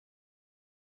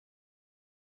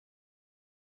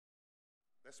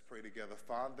Let's pray together.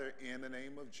 Father, in the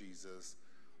name of Jesus,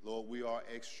 Lord, we are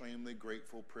extremely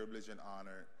grateful, privileged, and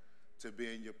honored to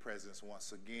be in your presence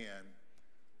once again.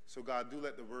 So, God, do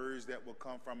let the words that will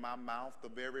come from my mouth, the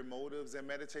very motives and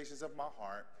meditations of my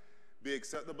heart, be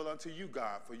acceptable unto you,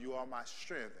 God, for you are my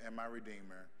strength and my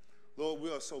Redeemer. Lord,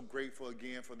 we are so grateful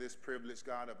again for this privilege,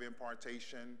 God, of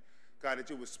impartation. God, that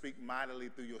you would speak mightily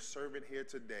through your servant here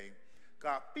today.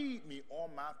 God, feed me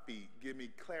on my feet. Give me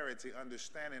clarity,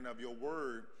 understanding of your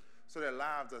word so that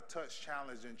lives are touched,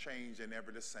 challenged, and changed and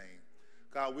never the same.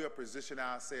 God, we are positioning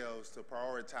ourselves to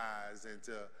prioritize and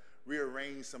to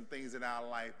rearrange some things in our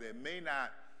life that may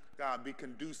not, God, be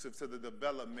conducive to the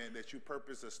development that you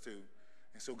purpose us to.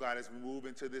 And so, God, as we move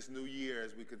into this new year,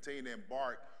 as we continue to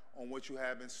embark on what you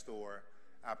have in store,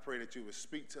 I pray that you would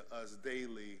speak to us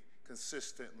daily,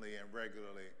 consistently, and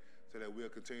regularly so that we'll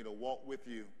continue to walk with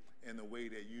you in the way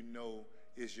that you know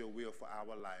is your will for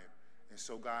our life. And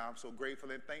so, God, I'm so grateful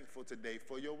and thankful today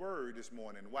for your word this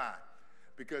morning. Why?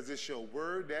 Because it's your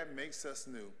word that makes us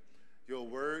new, your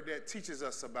word that teaches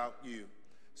us about you.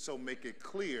 So make it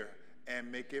clear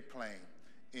and make it plain.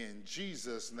 In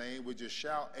Jesus' name, we just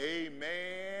shout, amen.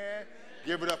 Amen.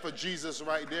 Give it up for Jesus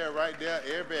right there,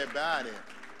 everybody.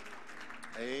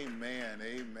 Amen,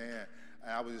 amen.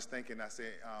 And I was just thinking, I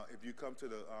said, if you come to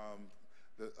the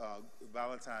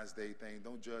Valentine's Day thing,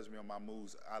 don't judge me on my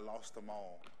moves. I lost them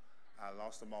all. I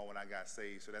lost them all when I got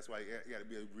saved. So that's why it got to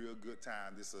be a real good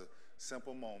time. Just a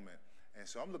simple moment. And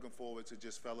so I'm looking forward to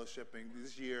just fellowshipping.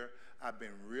 This year, I've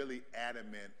been really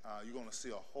adamant. You're going to see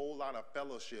a whole lot of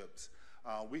fellowships.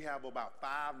 We have about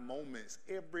 5 moments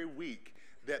every week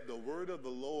that the word of the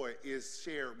Lord is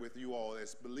shared with you all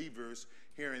as believers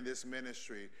here in this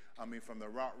ministry. I mean, from the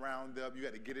Rock Roundup, you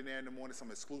got to get in there in the morning.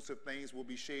 Some exclusive things will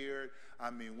be shared.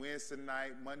 I mean, Wednesday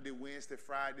night, Monday, Wednesday,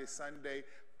 Friday, Sunday,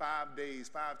 5 days,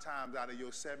 5 times out of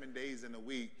your 7 days in a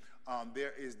week,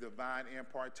 there is divine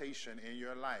impartation in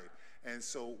your life. And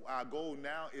so our goal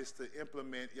now is to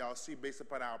implement, y'all see, based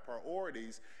upon our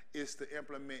priorities, is to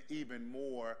implement even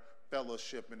more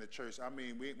fellowship in the church. I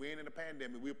mean, we ain't in the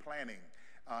pandemic. We're planning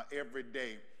every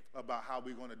day about how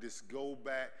we're going to just go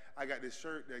back. I got this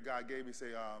shirt that God gave me, say,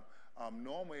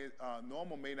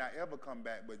 normal may not ever come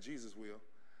back, but Jesus will.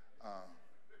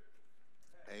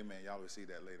 Amen. Y'all will see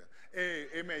that later. Hey,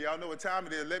 amen. Y'all know what time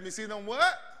it is. Let me see them what?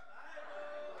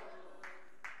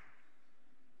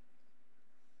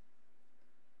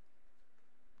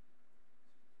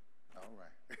 All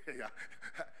right.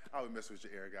 I always mess with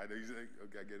your Eric. I know you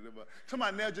got to get it up.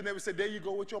 Somebody now, Janelle said, there you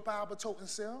go with your Bible toting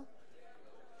self.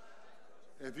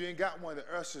 If you ain't got one,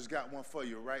 the ushers got one for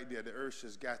you right there. The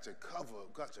ushers got you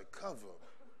covered.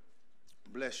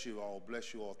 Bless you all.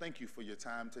 Bless you all. Thank you for your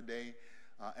time today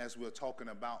as we're talking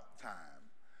about time.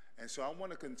 And so I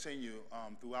want to continue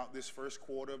throughout this first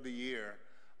quarter of the year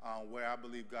where I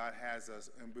believe God has us.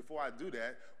 And before I do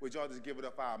that, would y'all just give it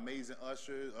up for our amazing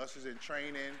ushers in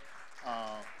training,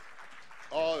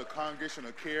 all the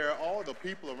congregational care, all the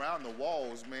people around the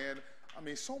walls, man. I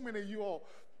mean, so many of you all,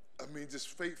 I mean, just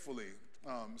faithfully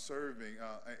serving.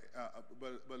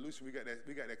 But Lucy, we got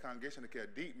that congregational care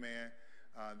deep, man.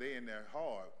 They in there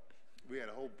hard. We had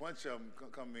a whole bunch of them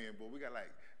come in, but we got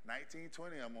like 19,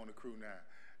 20 of them on the crew now.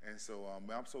 And so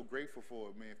I'm so grateful for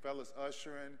it, man. Fellas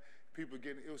ushering, people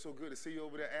getting, it was so good to see you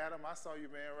over there, Adam. I saw you,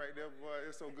 man, right there, boy.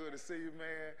 It's so good to see you,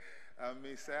 man. I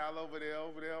mean, Sal over there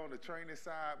on the training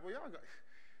side. Well, y'all got,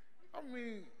 I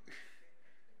mean,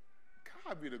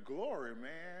 God be the glory,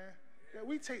 man. Yeah,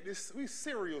 we take this, we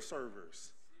serial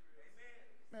servers.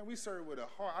 Man, we serve with a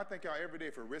heart. I thank y'all every day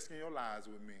for risking your lives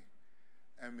with me.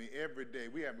 I mean, every day.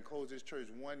 We haven't closed this church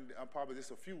probably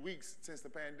just a few weeks since the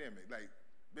pandemic, like,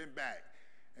 been back.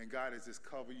 And God has just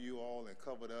covered you all and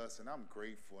covered us, and I'm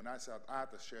grateful. And I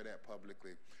have to share that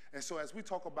publicly. And so as we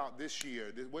talk about this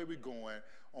year, the way we're going,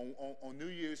 on New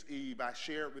Year's Eve, I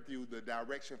shared with you the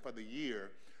direction for the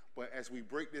year. But as we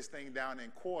break this thing down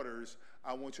in quarters,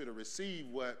 I want you to receive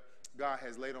what God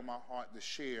has laid on my heart to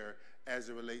share as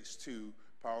it relates to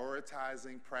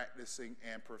prioritizing, practicing,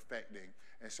 and perfecting.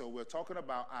 And so we're talking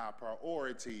about our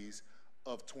priorities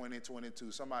of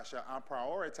 2022. Somebody shout, I'm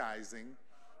prioritizing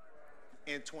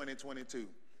in 2022.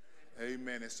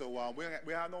 Amen. And so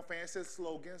we have no fancy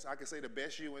slogans. I can say the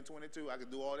best you in 22. I can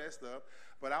do all that stuff.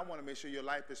 But I want to make sure your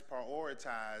life is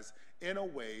prioritized in a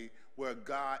way where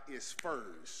God is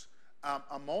first.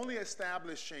 I'm only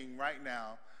establishing right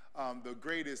now the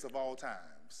greatest of all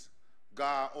times.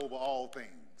 God over all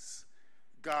things.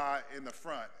 God in the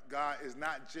front. God is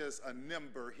not just a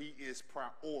number. He is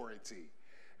priority.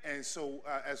 And so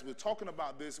as we're talking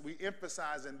about this, we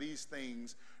emphasizing these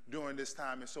things during this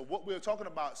time. And so what we're talking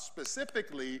about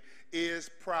specifically is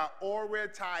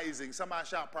prioritizing. Somebody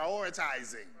shout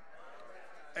prioritizing.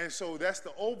 And so that's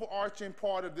the overarching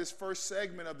part of this first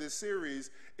segment of this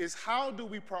series is how do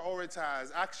we prioritize?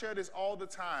 I share this all the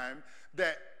time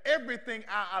that everything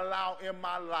I allow in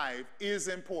my life is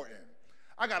important.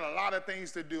 I got a lot of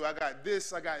things to do. I got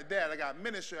this, I got that, I got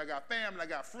ministry, I got family, I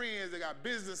got friends, I got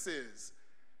businesses.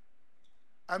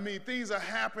 I mean, things are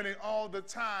happening all the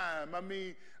time. I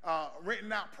mean,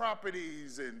 renting out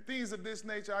properties and things of this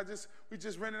nature. We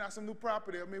just rented out some new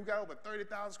property. I mean, we got over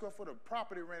 30,000 square foot of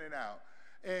property rented out.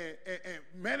 And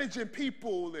managing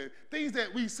people and things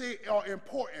that we say are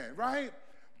important, right?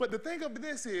 But the thing of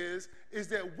this is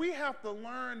that we have to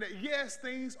learn that, yes,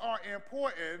 things are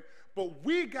important, but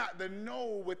we got to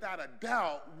know without a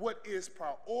doubt what is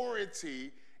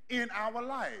priority in our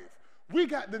life. We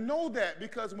got to know that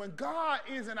because when God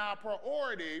isn't our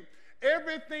priority,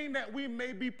 everything that we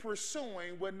may be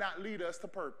pursuing will not lead us to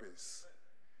purpose.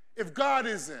 If God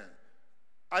isn't,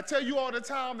 I tell you all the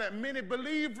time that many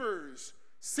believers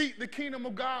seek the kingdom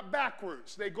of God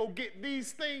backwards. They go get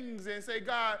these things and say,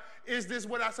 God, is this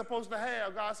what I'm supposed to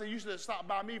have? God said, you should have stopped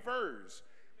by me first.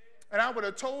 And I would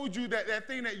have told you that that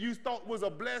thing that you thought was a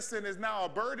blessing is now a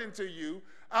burden to you.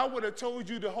 I would have told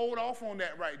you to hold off on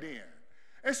that right then.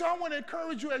 And so I want to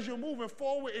encourage you as you're moving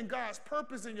forward in God's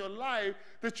purpose in your life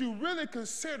that you really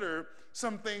consider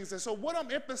some things. And so what I'm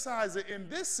emphasizing in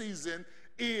this season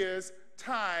is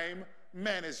time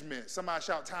management. Somebody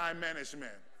shout time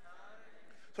management.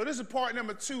 So this is part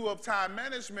number 2 of time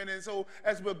management. And so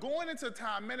as we're going into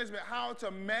time management, how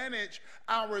to manage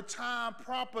our time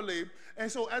properly. And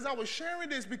so as I was sharing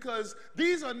this, because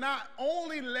these are not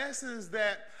only lessons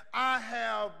that I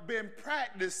have been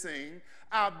practicing,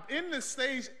 I'm in this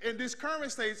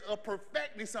current stage of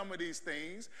perfecting some of these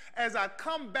things as I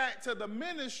come back to the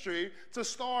ministry to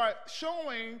start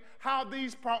showing how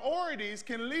these priorities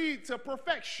can lead to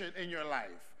perfection in your life.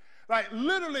 Like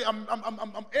literally, I'm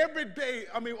every day,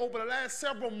 over the last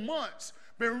several months,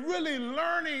 been really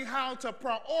learning how to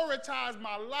prioritize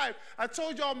my life. I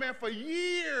told y'all, man, for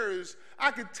years,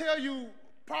 I could tell you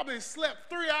probably slept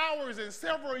 3 hours in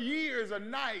several years a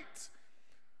night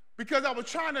because I was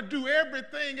trying to do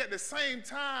everything at the same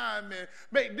time and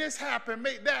make this happen,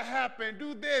 make that happen,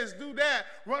 do this, do that,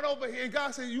 run over here. And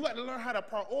God said, you got to learn how to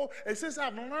prioritize. And since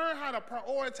I've learned how to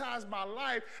prioritize my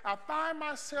life, I find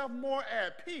myself more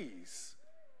at peace.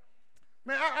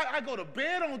 Man, I go to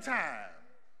bed on time.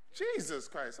 Jesus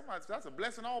Christ, that's a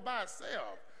blessing all by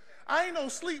itself. I ain't no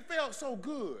sleep felt so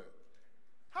good.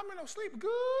 How many no sleep good?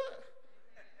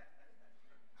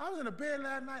 I was in the bed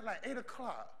last night like 8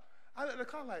 o'clock. I looked at the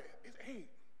clock like, it's 8.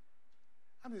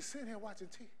 I'm just sitting here watching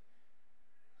TV.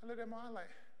 I looked at my eye like,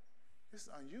 this is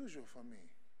unusual for me.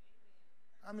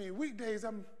 I mean, weekdays,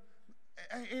 it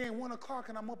ain't 1 o'clock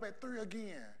and I'm up at 3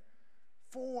 again.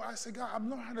 4, I said, God, I'm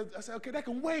learning how to, I said, okay, that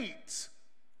can wait.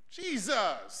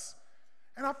 Jesus.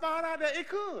 And I found out that it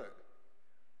could.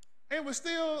 It was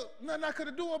still nothing I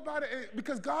could do about it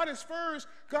because God is first.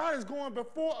 God is going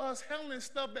before us handling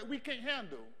stuff that we can't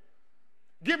handle.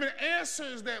 Giving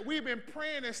answers that we've been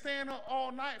praying and staying up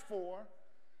all night for.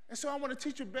 And so I want to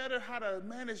teach you better how to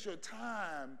manage your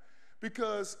time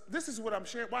because this is what I'm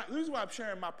sharing. This is why I'm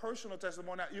sharing my personal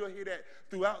testimony. You'll hear that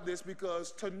throughout this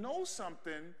because to know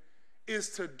something is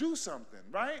to do something,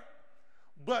 right?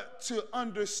 But to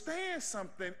understand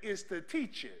something is to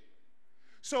teach it.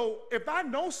 So if I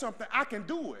know something, I can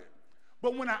do it.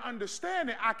 But when I understand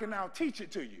it, I can now teach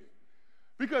it to you.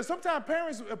 Because sometimes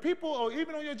parents, people, or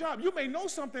even on your job, you may know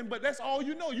something, but that's all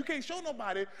you know. You can't show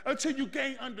nobody until you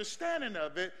gain understanding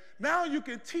of it. Now you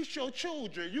can teach your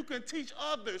children. You can teach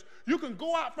others. You can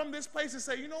go out from this place and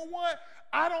say, you know what?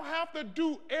 I don't have to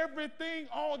do everything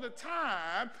all the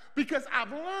time because I've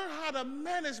learned how to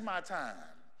manage my time.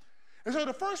 And so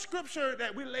the first scripture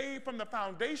that we laid from the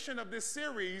foundation of this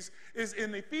series is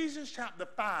in Ephesians chapter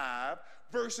 5,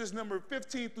 verses number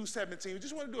 15 through 17. We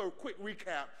just want to do a quick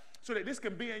recap so that this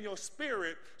can be in your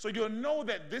spirit, so you'll know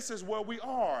that this is where we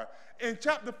are. In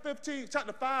chapter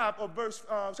 5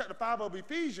 of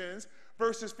Ephesians,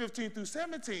 verses 15 through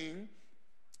 17,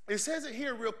 it says it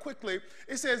here real quickly.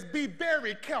 It says, be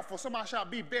very careful. Somebody shout,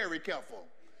 be very careful.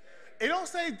 It don't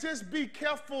say just be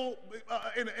careful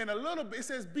in a little bit. It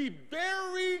says be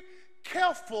very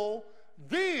careful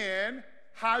then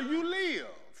how you live.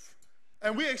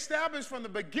 And we established from the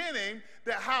beginning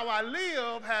that how I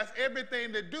live has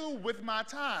everything to do with my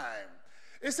time.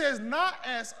 It says not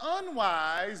as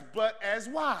unwise, but as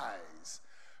wise,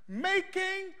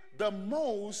 making the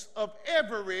most of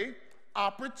every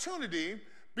opportunity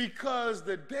because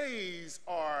the days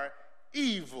are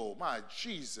evil. My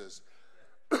Jesus.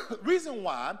 Reason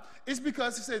why is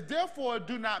because it says, therefore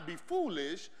do not be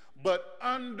foolish, but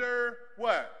under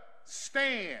what?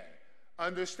 Stand.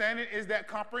 Understanding is that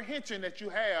comprehension that you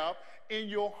have in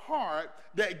your heart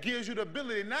that gives you the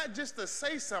ability not just to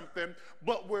say something,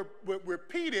 but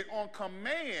repeat it on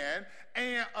command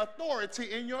and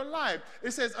authority in your life.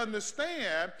 It says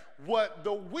understand what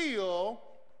the will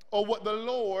or what the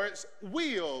Lord's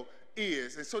will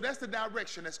is. And so that's the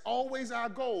direction. That's always our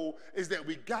goal, is that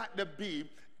we got to be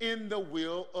in the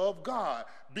will of God.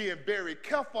 Being very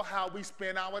careful how we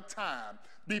spend our time.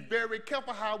 Be very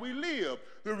careful how we live.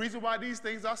 The reason why these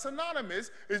things are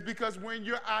synonymous is because when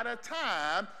you're out of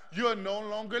time, you're no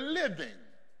longer living.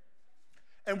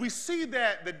 And we see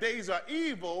that the days are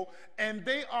evil and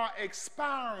they are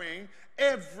expiring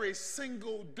every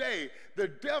single day. The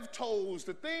death tolls,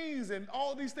 the things and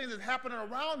all these things that happen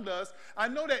around us. I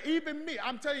know that even me,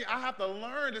 I'm telling you, I have to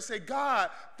learn to say,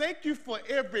 God, thank you for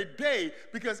every day,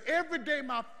 because every day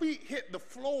my feet hit the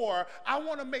floor, I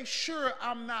want to make sure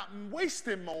I'm not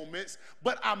wasting moments,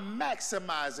 but I'm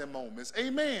maximizing moments.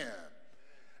 Amen.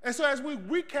 And so as we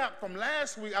recap from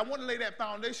last week, I want to lay that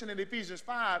foundation in Ephesians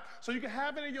 5 so you can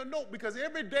have it in your note, because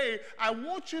every day I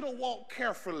want you to walk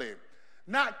carefully,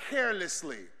 not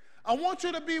carelessly. I want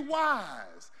you to be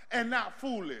wise and not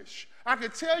foolish. I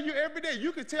can tell you every day,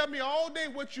 you can tell me all day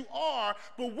what you are,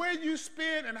 but where you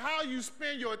spend and how you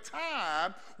spend your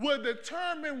time will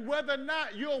determine whether or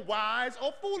not you're wise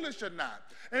or foolish or not.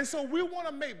 And so we want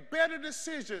to make better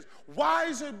decisions,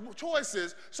 wiser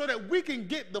choices, so that we can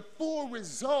get the full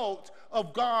result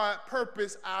of God's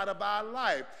purpose out of our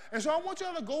life. And so I want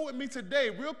y'all to go with me today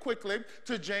real quickly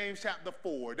to James chapter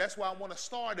 4. That's where I want to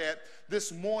start at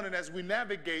this morning as we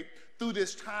navigate through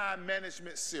this time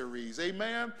management series.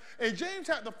 Amen. In James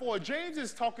chapter 4, James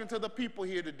is talking to the people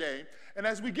here today. And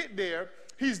as we get there,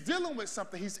 he's dealing with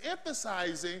something. He's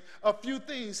emphasizing a few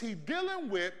things. He's dealing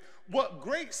with what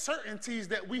great certainties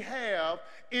that we have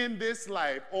in this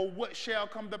life, or what shall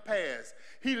come to pass.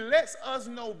 He lets us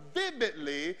know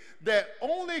vividly that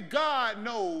only God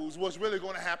knows what's really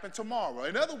going to happen tomorrow.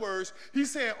 In other words,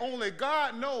 he's saying only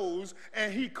God knows,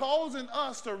 and he causing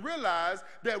us to realize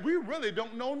that we really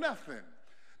don't know nothing.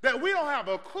 That we don't have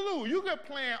a clue. You can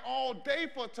plan all day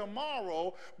for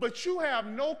tomorrow, but you have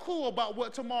no clue about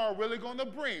what tomorrow really going to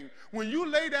bring. When you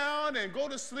lay down and go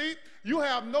to sleep, you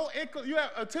have no inkling.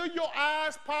 Until your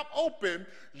eyes pop open,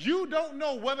 you don't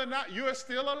know whether or not you're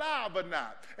still alive or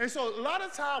not. And so a lot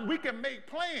of times we can make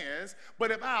plans,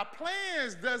 but if our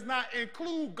plans does not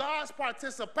include God's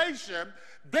participation,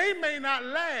 they may not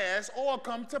last or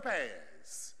come to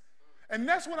pass. And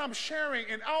that's what I'm sharing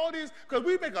in all these, because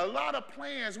we make a lot of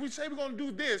plans. We say we're going to do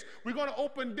this, we're going to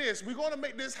open this, we're going to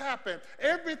make this happen.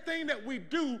 Everything that we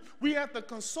do, we have to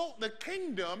consult the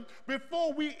kingdom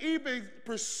before we even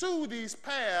pursue these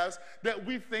paths that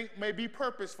we think may be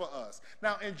purpose for us.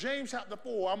 Now, in James chapter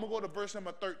 4, I'm going to go to verse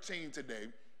number 13 today.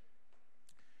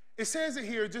 It says it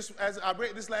here, just as I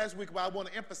read this last week, but I want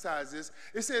to emphasize this.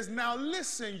 It says, now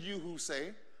listen, you who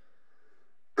say,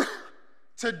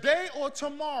 today or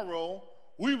tomorrow,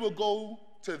 we will go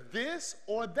to this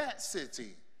or that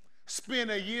city,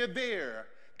 spend a year there,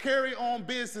 carry on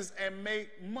business, and make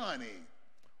money.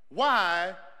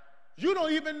 Why? You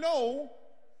don't even know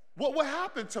what will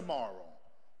happen tomorrow.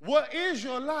 What is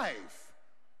your life?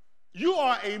 You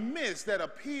are a mist that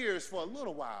appears for a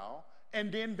little while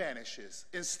and then vanishes.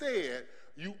 Instead,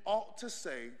 you ought to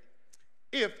say,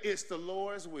 if it's the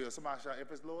Lord's will. Somebody shout, if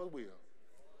it's the Lord's will.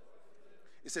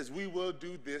 It says, we will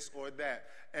do this or that.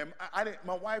 And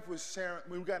my wife was sharing,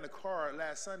 when we got in the car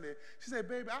last Sunday, she said,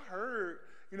 baby, I heard,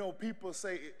 people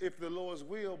say, if the Lord's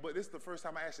will, but this is the first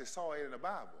time I actually saw it in the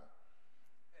Bible.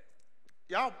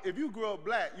 Y'all, if you grow up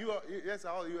black, that's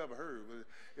all you ever heard.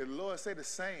 If the Lord say the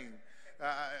same,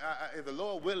 if the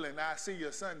Lord willing, I see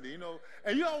you Sunday,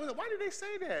 And you always, why did they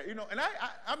say that?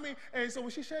 And so when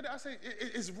she shared it, I said,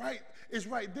 it's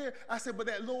right there. I said, but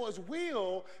that Lord's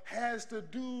will has to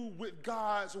do with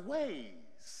God's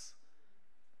ways.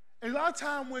 And a lot of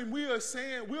time when we are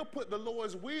saying, we'll put the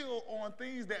Lord's will on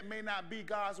things that may not be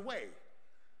God's way.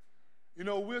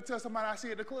 We'll tell somebody I see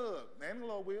at the club, man, the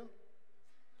Lord will.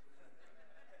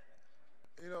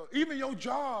 Even your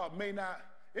job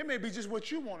it may be just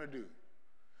what you want to do.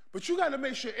 But you got to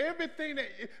make sure everything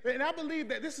and I believe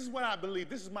that this is what I believe.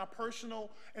 This is my personal,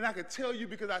 and I can tell you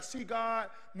because I see God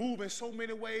move in so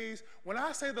many ways. When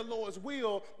I say the Lord's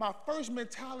will, my first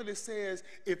mentality says,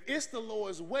 if it's the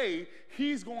Lord's way,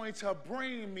 he's going to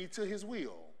bring me to his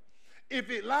will. if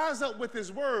it lines up with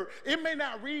his word, it may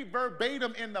not read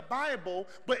verbatim in the Bible,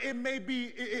 but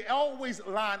it always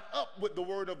line up with the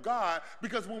word of God,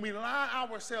 because when we line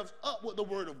ourselves up with the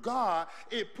word of God,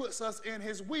 it puts us in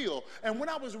his will. And when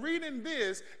I was reading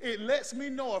this, it lets me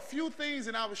know a few things,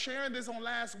 and I was sharing this on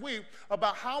last week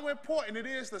about how important it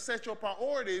is to set your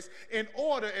priorities in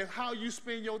order and how you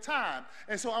spend your time.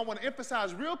 And so I want to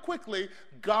emphasize real quickly,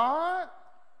 God,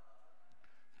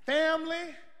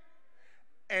 family,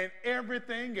 and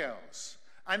everything else.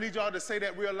 I need y'all to say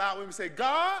that real loud when we say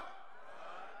God,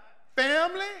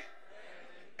 family,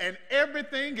 and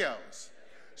everything else.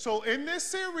 So in this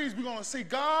series, we're going to see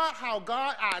God, how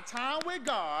God, our time with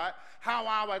God, how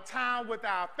our time with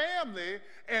our family,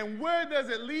 and where does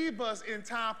it leave us in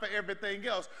time for everything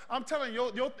else. I'm telling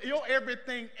you, your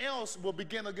everything else will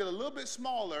begin to get a little bit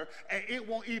smaller, and it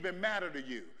won't even matter to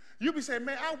you. You be saying,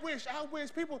 man, I wish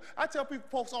people, I tell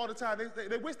folks all the time,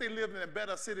 they wish they lived in a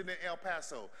better city than El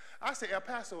Paso. I say El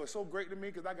Paso is so great to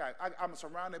me because I'm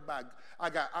surrounded by,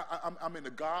 I'm in the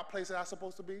God place that I'm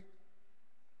supposed to be.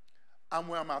 I'm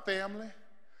with my family.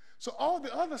 So all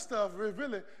the other stuff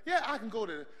really, yeah, I can go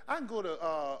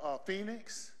to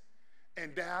Phoenix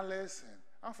and Dallas, and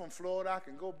I'm from Florida, I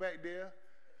can go back there.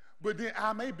 But then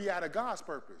I may be out of God's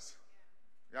purpose.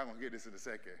 Y'all gonna get this in a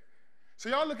second. So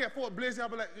y'all look at Fort Bliss, y'all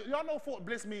be like, y'all know Fort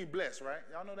Bliss mean blessed, right?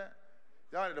 Y'all know that?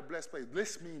 Y'all at a blessed place.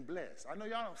 Bliss mean blessed. I know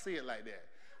y'all don't see it like that.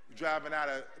 Driving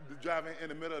in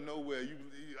the middle of nowhere,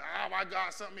 oh my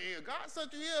God, something here. God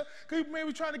sent you here because he may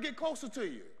be trying to get closer to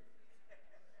you.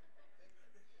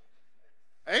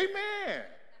 Amen.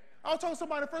 I was talking to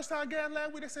somebody the first time I got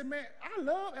last week. They said, man, I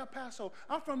love El Paso.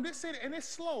 I'm from this city, and it's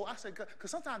slow. I said, because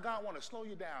sometimes God want to slow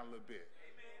you down a little bit.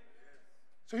 Amen.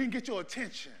 So he can get your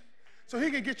attention. So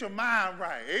he can get your mind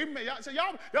right. Amen.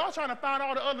 Y'all trying to find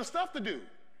all the other stuff to do.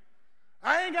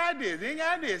 I ain't got this, ain't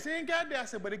got this, ain't got that. I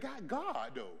said, but it got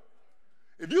God, though.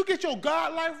 If you get your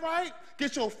God life right,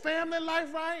 get your family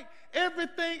life right,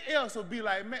 everything else will be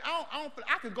like, man, I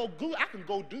can go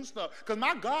do stuff because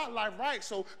my God life right.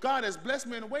 So God has blessed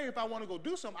me in a way. If I want to go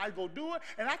do something, I go do it,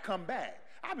 and I come back.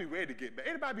 I'll be ready to get back.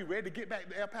 Anybody be ready to get back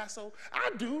to El Paso?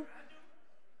 I do.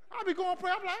 I'll be going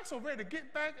pray. I'm like, I'm so ready to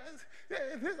get back.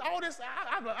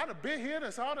 I've been here,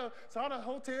 and saw the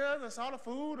hotels, and saw the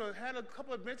food, or had a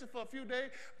couple of adventures for a few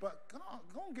days. But go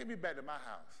on, get me back to my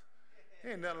house.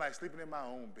 Ain't nothing like sleeping in my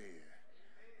own bed.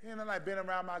 Ain't nothing like being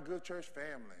around my good church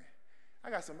family.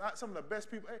 I got some of the best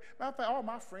people. Matter of fact, all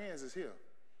my friends is here.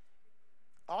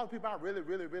 All the people I really,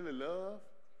 really, really love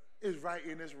is right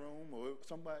in this room, or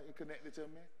somebody connected to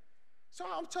me. So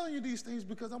I'm telling you these things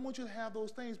because I want you to have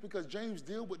those things, because James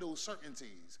deals with those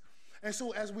certainties. And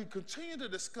so as we continue to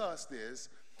discuss this,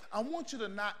 I want you to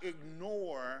not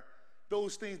ignore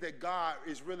those things that God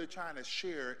is really trying to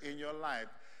share in your life.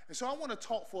 And so I want to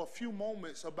talk for a few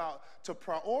moments about to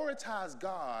prioritize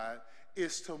God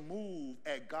is to move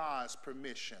at God's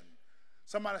permission.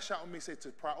 Somebody shout with me, say, to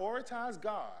prioritize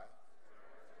God,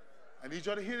 I need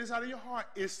you to hear this out of your heart,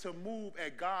 is to move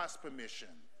at God's permission.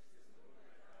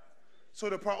 So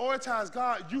to prioritize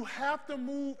God, you have to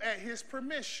move at his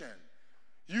permission.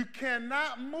 You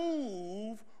cannot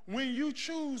move when you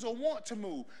choose or want to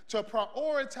move. To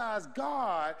prioritize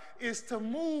God is to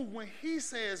move when he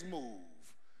says move.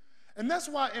 And that's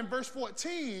why in verse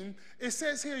 14, it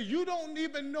says here, you don't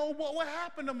even know what will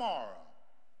happen tomorrow.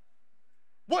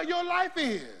 What your life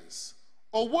is,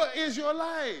 or what is your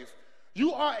life.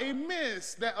 You are a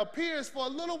mist that appears for a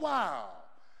little while.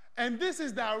 And this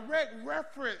is direct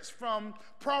reference from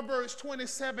Proverbs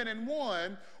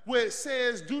 27:1, where it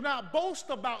says, do not boast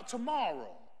about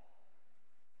tomorrow,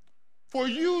 for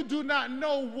you do not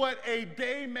know what a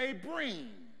day may bring.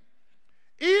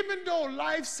 Even though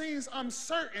life seems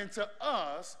uncertain to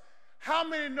us, how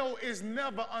many know it's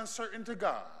never uncertain to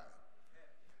God?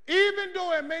 Even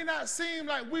though it may not seem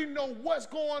like we know what's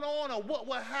going on or what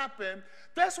will happen,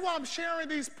 that's why I'm sharing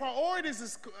these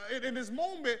priorities in this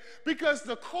moment, because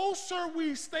the closer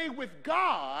we stay with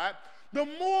God, the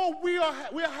more we'll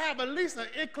have at least an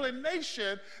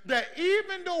inclination that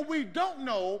even though we don't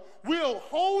know, we're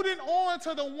holding on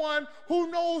to the one who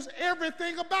knows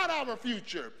everything about our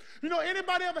future. You know,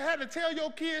 anybody ever had to tell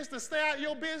your kids to stay out of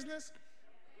your business?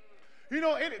 You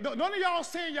know, none of y'all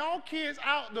send y'all kids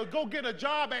out to go get a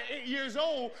job at 8 years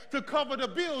old to cover the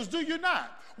bills, do you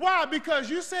not? Why? Because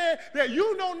you said that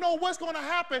you don't know what's going to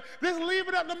happen. Just leave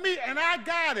it up to me, and I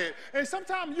got it. And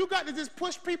sometimes you got to just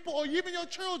push people or even your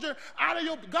children out of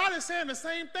your... God is saying the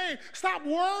same thing. Stop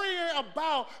worrying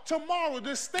about tomorrow.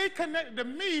 Just stay connected to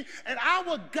me, and I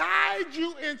will guide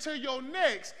you into your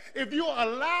next if you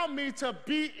allow me to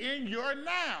be in your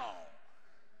now.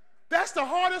 That's the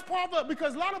hardest part of it,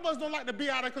 because a lot of us don't like to be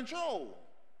out of control.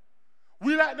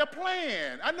 We like to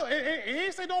plan. I know, he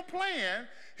didn't say don't plan.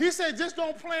 He said just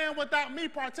don't plan without me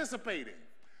participating.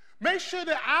 Make sure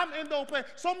that I'm in those plans.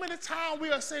 So many times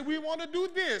we'll say we want to do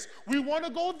this, we want to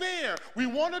go there, we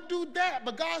want to do that,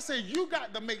 but God said you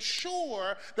got to make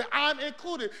sure that I'm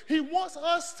included. He wants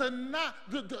us to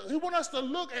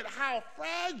look at how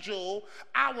fragile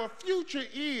our future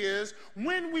is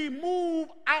when we move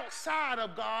outside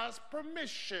of God's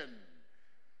permission.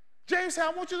 James said, I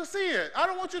want you to see it. I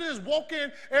don't want you to just walk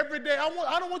in every day.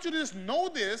 I don't want you to just know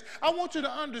this. I want you to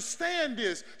understand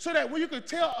this so that when you can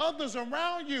tell others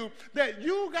around you that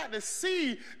you got to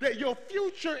see that your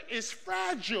future is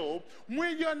fragile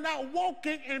when you're not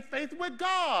walking in faith with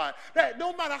God. That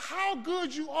no matter how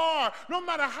good you are, no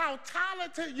matter how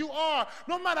talented you are,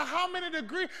 no matter how many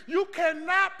degrees, you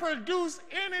cannot produce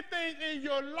anything in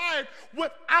your life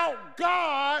without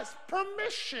God's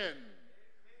permission.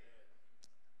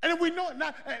 And we know it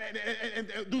not,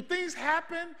 and do things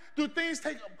happen? Do things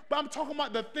take, but I'm talking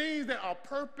about the things that are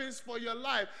purpose for your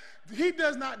life. He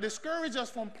does not discourage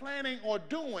us from planning or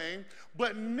doing,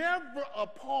 but never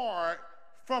apart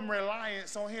from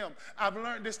reliance on him. I've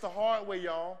learned this the hard way,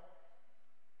 y'all.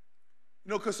 You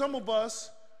know, because some of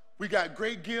us, we got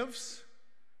great gifts.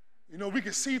 You know, we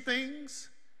can see things.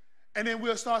 And then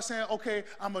we'll start saying, okay,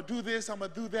 I'm going to do this, I'm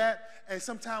going to do that. And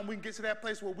sometimes we can get to that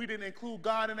place where we didn't include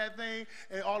God in that thing.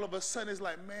 And all of a sudden it's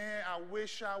like, man, I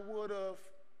wish I would have.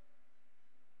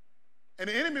 And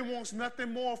the enemy wants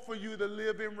nothing more for you to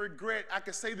live in regret. I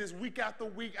can say this week after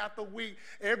week after week.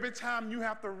 Every time you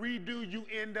have to redo, you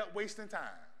end up wasting time.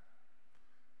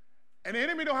 And the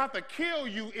enemy don't have to kill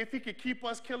you if he can keep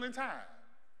us killing time.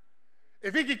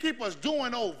 If he can keep us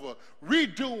doing over,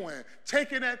 redoing,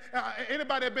 taking that,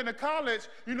 anybody that been to college,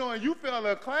 you know, and you fail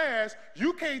a class,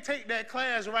 you can't take that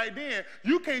class right then.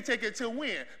 You can't take it till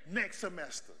when? Next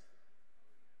semester.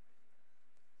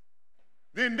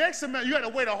 Then next semester, you got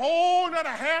to wait a whole another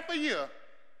half a year.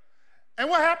 And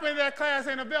what happened if that class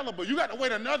ain't available? You got to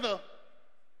wait another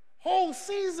whole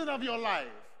season of your life.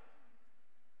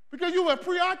 Because you were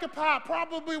preoccupied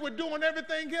probably with doing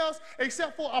everything else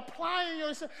except for applying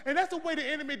yourself. And that's the way the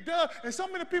enemy does. And so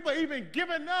many people are even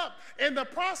giving up in the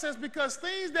process because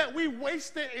things that we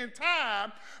wasted in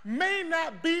time may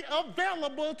not be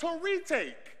available to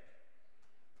retake.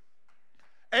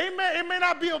 Amen. It may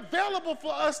not be available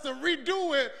for us to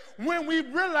redo it when we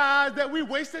realize that we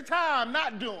wasted time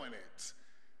not doing it.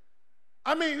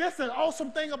 I mean, that's an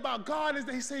awesome thing about God is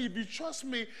that he said, if you trust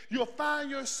me, you'll find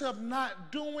yourself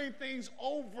not doing things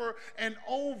over and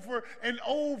over and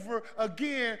over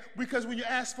again, because when you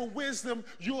ask for wisdom,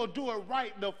 you'll do it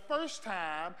right the first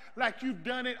time like you've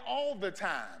done it all the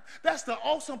time. That's the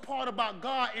awesome part about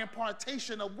God,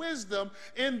 impartation of wisdom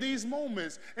in these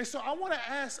moments. And so I want to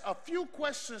ask a few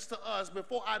questions to us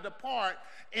before I depart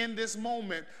in this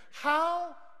moment.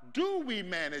 How do we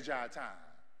manage our time?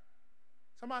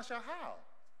 Somebody shout, how?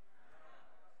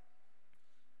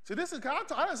 See, this is, I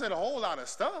didn't say a whole lot of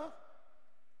stuff.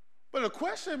 But the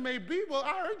question may be, well,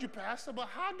 I heard you, Pastor, but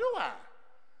how do I?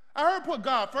 I heard put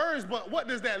God first, but what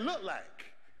does that look like?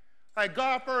 Like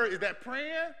God first, is that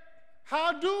praying?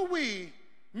 How do we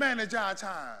manage our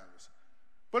times?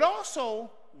 But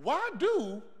also, why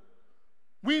do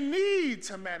we need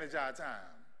to manage our time?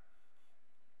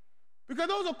 Because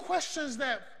those are questions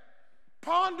that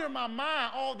ponder my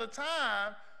mind all the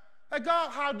time. Like,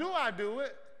 God, how do I do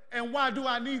it? And why do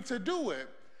I need to do it?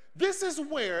 This is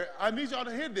where, I need y'all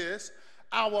to hear this,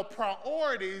 our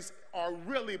priorities are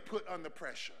really put under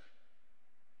pressure.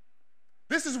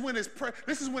 This is when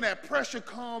that pressure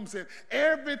comes and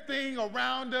everything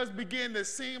around us begin to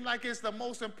seem like it's the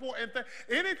most important thing.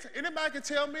 Anybody can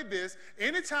tell me this.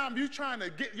 Anytime you're trying to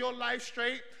get your life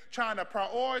straight, trying to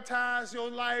prioritize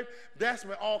your life, that's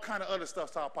when all kind of other stuff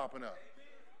start popping up.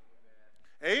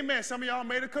 Amen. Some of y'all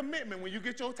made a commitment. When you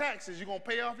get your taxes, you're going to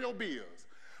pay off your bills.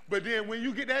 But then when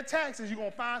you get that taxes, you're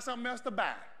going to find something else to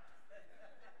buy.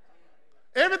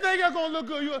 Everything is going to look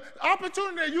good.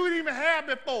 Opportunity that you didn't even have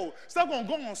before. Stuff going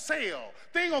to go on sale.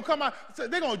 Things going to come out. They're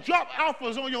going to drop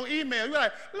offers on your email. You're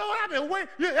like, Lord, I've been waiting.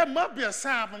 Yeah, that must be a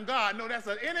sign from God. No, that's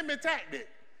an enemy tactic.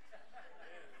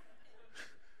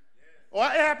 Well,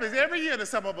 it happens every year to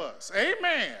some of us.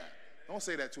 Amen. Don't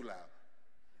say that too loud.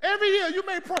 Every year you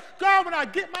may pray, God, when I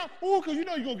get my, because you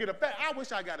know you're going to get a fat. I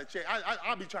wish I got a check.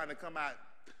 I'll be trying to come out.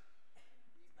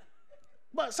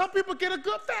 But some people get a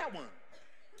good fat one.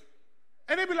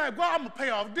 And they be like, well, I'm going to pay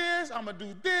off this. I'm going to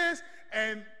do this.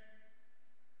 And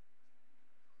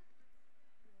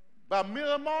by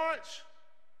middle of March,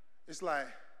 it's like,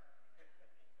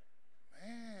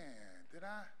 man,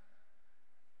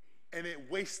 and it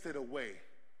wasted away.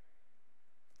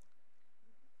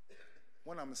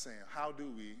 What I'm saying, how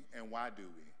do we and why do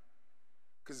we?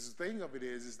 Because the thing of it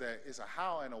is that it's a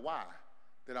how and a why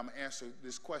that I'm going to answer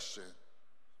this question.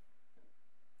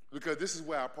 Because this is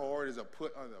where our priorities are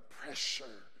put under pressure.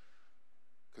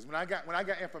 Because when I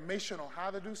got information on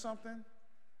how to do something,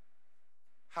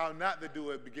 how not to do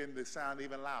it began to sound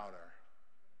even louder.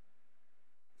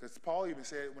 Because Paul even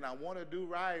said, when I want to do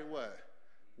right,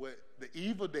 what the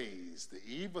evil days, the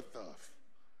evil stuff,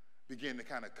 begin to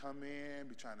kind of come in,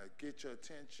 be trying to get your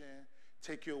attention,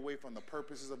 take you away from the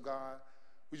purposes of God.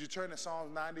 Would you turn to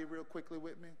Psalms 90 real quickly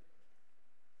with me?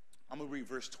 I'm going to read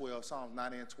verse 12, Psalms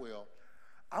 90 and 12.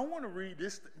 I want to read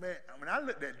this. Man, when I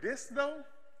looked at this, though,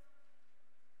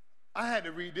 I had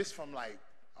to read this from like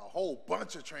a whole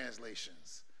bunch of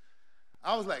translations.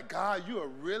 I was like, God, you are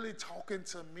really talking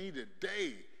to me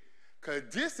today, because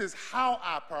this is how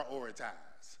I prioritize.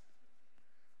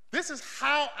 This is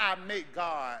how I make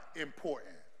God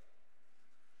important.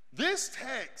 This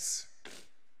text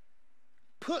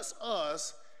puts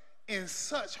us in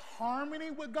such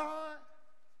harmony with God,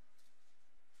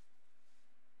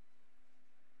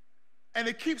 and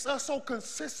it keeps us so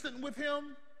consistent with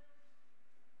him,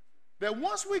 that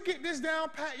once we get this down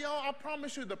pat, y'all, I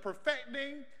promise you the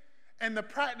perfecting and the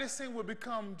practicing will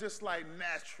become just like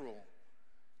natural.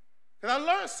 Because I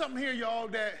learned something here, y'all,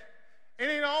 that it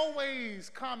ain't always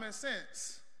common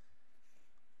sense.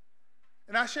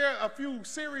 And I shared a few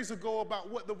series ago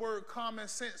about what the word common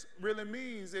sense really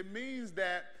means. It means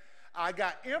that I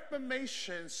got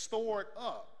information stored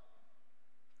up,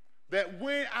 that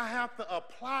when I have to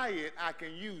apply it, I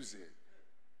can use it.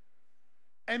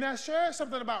 And I shared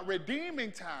something about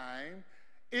redeeming time.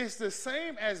 It's the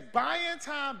same as buying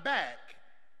time back.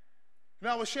 And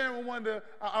I was sharing with one of the,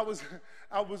 I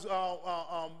was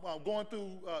going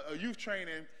through a youth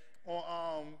training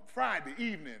on Friday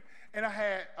evening, and I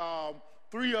had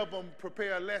 3 of them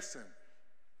prepare a lesson.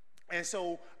 And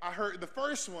so I heard the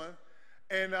first one,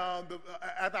 and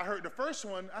after I heard the first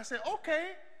one, I said,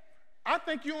 okay, I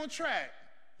think you're on track.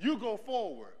 You go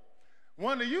forward.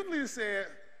 One of the youth leaders said,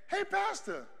 hey,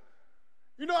 Pastor,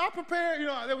 I prepared,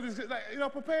 there was this,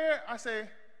 like, prepared. They say,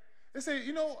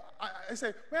 I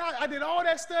say, well, I did all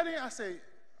that studying. I said,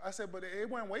 but it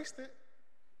wasn't wasted.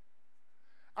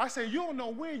 I said, you don't know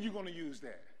when you're going to use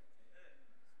that.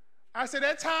 I said,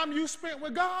 that time you spent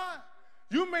with God,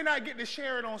 you may not get to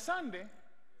share it on Sunday,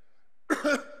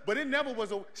 but it never was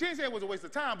she didn't say it was a waste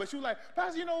of time, but she was like,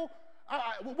 Pastor,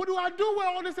 what do I do with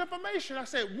all this information? I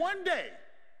said, one day,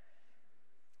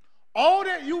 all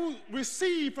that you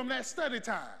receive from that study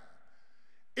time,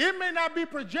 it may not be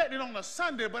projected on a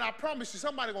Sunday, but I promise you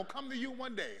somebody's going to come to you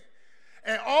one day,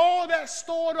 and all that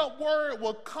stored up word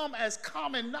will come as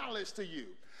common knowledge to you.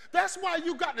 That's why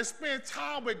you got to spend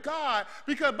time with God,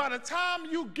 because by the time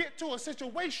you get to a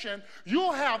situation,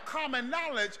 you'll have common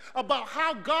knowledge about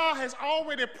how God has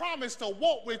already promised to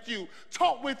walk with you,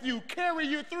 talk with you, carry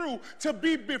you through, to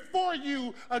be before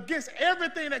you against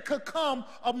everything that could come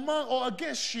among or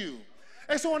against you.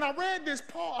 And so when I read this,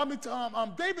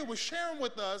 David was sharing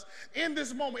with us in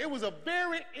this moment. It was a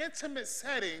very intimate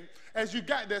setting as you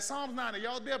got there. Psalms 90,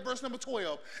 y'all there, verse number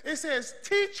 12. It says,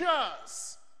 teach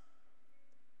us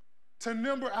to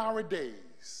number our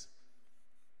days.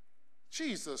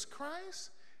 Jesus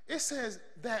Christ. It says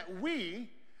that we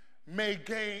may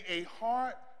gain a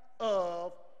heart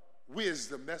of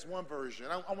wisdom. That's one version.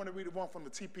 I want to read the one from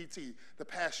the TPT, the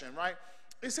Passion, right?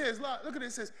 It says, look at it,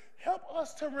 it says, help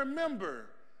us to remember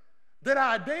that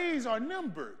our days are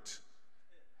numbered,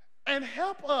 and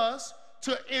help us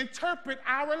to interpret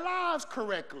our lives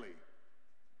correctly.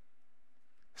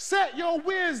 Set your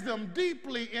wisdom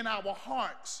deeply in our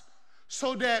hearts,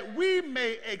 so that we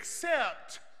may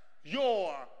accept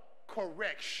your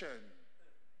correction.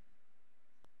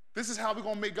 This is how we're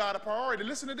going to make God a priority.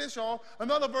 Listen to this, y'all.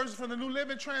 Another version from the New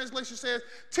Living Translation says,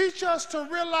 teach us to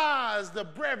realize the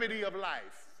brevity of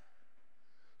life,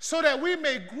 so that we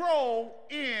may grow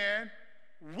in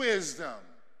wisdom.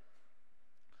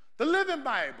 The Living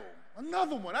Bible,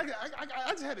 another one. I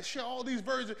just had to share all these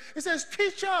versions. It says,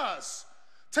 teach us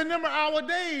to number our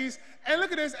days, and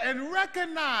look at this, and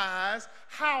recognize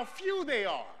how few they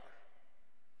are.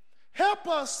 Help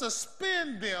us to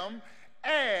spend them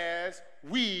as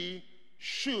we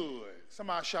should.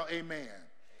 Somebody shout amen.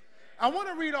 I want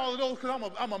to read all of those because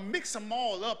I'm going to mix them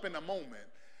all up in a moment.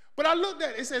 But I looked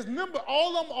at it, it says number,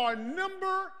 all of them are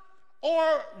number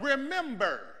or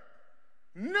remember.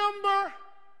 Number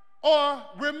or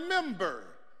remember.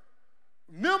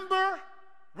 Number,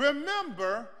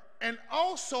 remember, and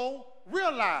also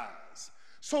realize.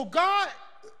 So God,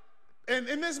 and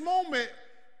in this moment,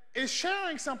 is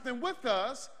sharing something with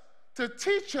us to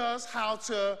teach us how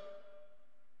to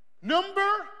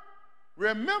number,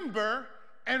 remember,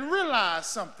 and realize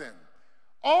something.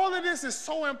 All of this is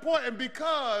so important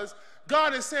because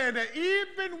God is saying that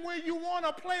even when you want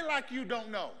to play like you don't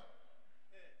know,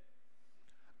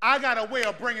 I got a way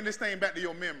of bringing this thing back to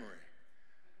your memory.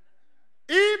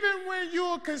 Even when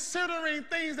you're considering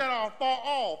things that are far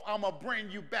off, I'm going to bring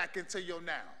you back into your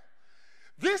now.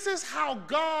 This is how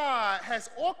God has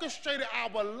orchestrated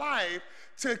our life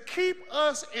to keep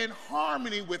us in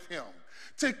harmony with him,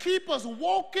 to keep us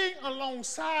walking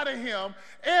alongside of him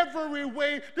every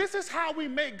way. This is how we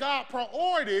make God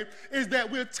priority, is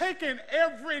that we're taking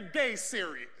every day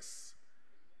serious.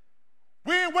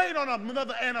 We ain't waiting on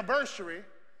another anniversary.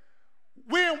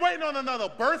 We ain't waiting on another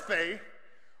birthday.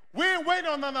 We ain't waiting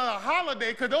on another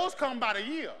holiday, because those come by the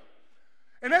year.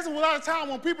 And that's a lot of time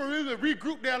when people really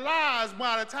regroup their lives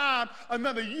by the time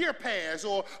another year passes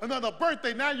or another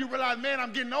birthday. Now you realize, man,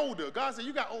 I'm getting older. God said,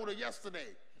 you got older yesterday.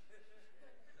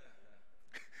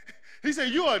 He said,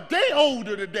 you're a day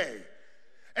older today.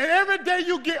 And every day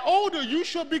you get older, you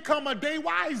should become a day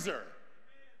wiser.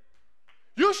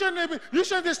 You shouldn't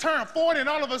just turn 40 and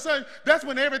all of a sudden, that's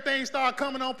when everything started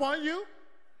coming upon you.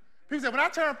 People said, when I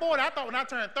turned 40, I thought when I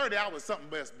turned 30, I was something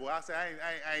best, boy. I said,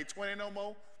 I ain't 20 no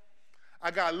more. I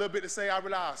got a little bit to say. I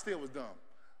realized I still was dumb.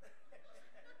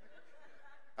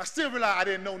 I still realized I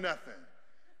didn't know nothing.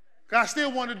 Because I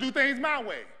still wanted to do things my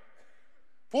way.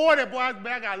 40, boy, I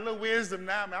got a little wisdom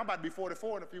now. Man, I'm about to be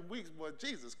 44 in a few weeks, boy.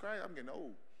 Jesus Christ, I'm getting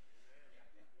old.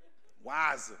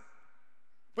 Wiser.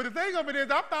 But the thing of it is,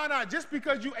 I found out just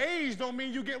because you age don't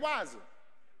mean you get wiser.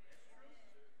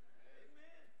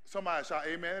 Somebody shout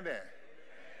amen to that.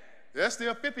 There's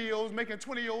still 50-year-olds making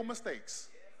 20-year-old mistakes.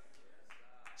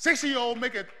 60-year-old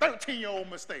making 13-year-old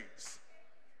mistakes.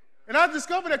 And I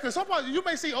discovered that because sometimes you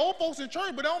may see old folks in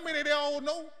church, but that don't mean that they all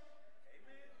know.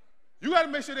 You got to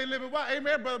make sure they live it well.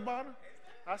 Amen, Brother Bonner.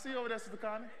 I see you over there, Sister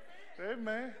Connie.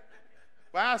 Amen.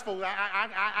 Wise folks,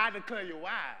 I declare you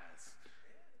wise.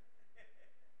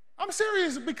 I'm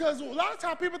serious, because a lot of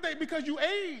times people think because you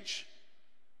age,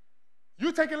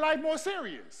 you're taking life more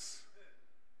serious.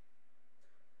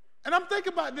 And I'm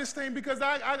thinking about this thing because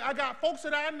I got folks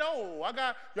that I know.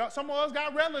 Some of us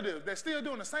got relatives that still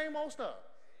doing the same old stuff.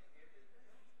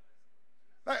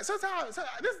 Like sometimes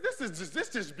this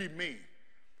just be me.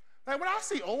 Like when I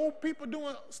see old people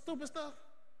doing stupid stuff,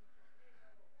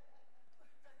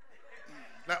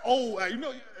 like old, you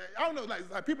know, I don't know,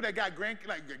 like people that got grandkids,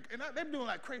 like, and they doing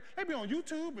like crazy. They be on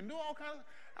YouTube and doing all kinds of.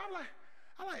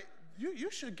 I'm like,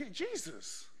 you should get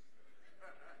Jesus.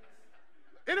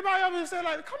 Anybody ever say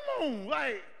like, come on,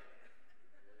 like,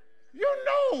 you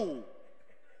know.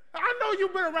 I know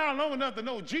you've been around long enough to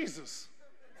know Jesus.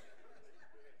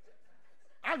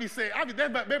 maybe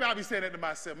I'll be saying that to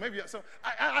myself. Maybe so.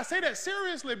 I say that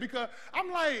seriously because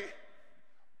I'm like,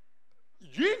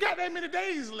 you ain't got that many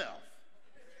days left.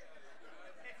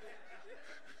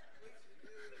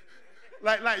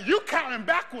 like you counting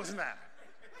backwards now.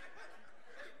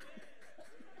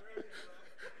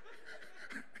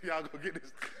 Y'all go get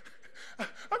this. I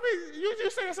mean,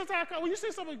 you say that sometimes when you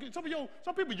see some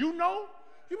people you know,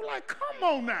 you be like, come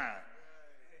on now.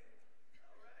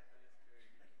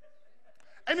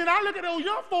 And then I look at those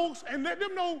young folks and let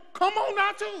them know, come on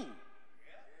now too.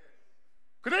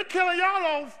 Because they're killing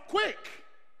y'all off quick.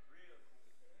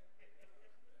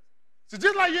 So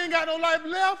just like you ain't got no life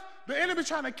left, the enemy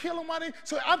trying to kill them.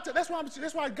 So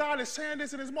that's why God is saying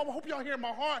this in this moment. I hope y'all hear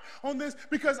my heart on this,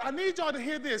 because I need y'all to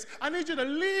hear this. I need you to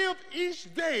live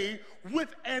each day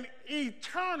with an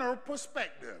eternal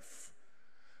perspective.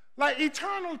 Like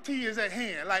eternity is at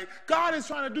hand. Like God is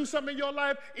trying to do something in your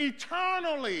life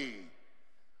eternally.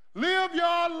 Live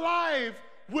your life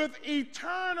with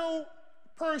eternal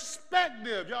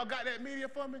perspective. Y'all got that media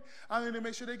for me? I need to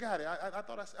make sure they got it. I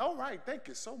thought I said, all right, thank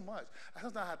you so much. I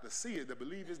sometimes have to see it to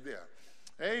believe it's there.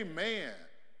 Amen.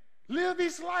 Live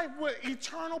each life with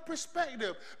eternal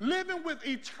perspective. Living with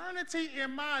eternity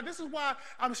in mind. This is why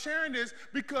I'm sharing this,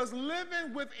 because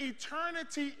living with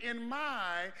eternity in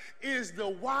mind is the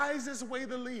wisest way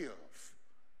to live.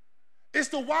 It's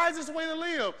the wisest way to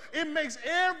live. It makes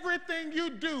everything you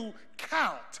do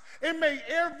count. It made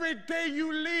every day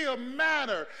you live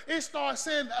matter. It starts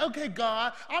saying, okay,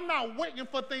 God, I'm not waiting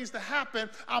for things to happen.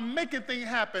 I'm making things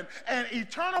happen. And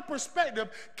eternal perspective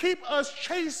keep us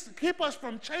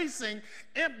from chasing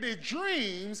empty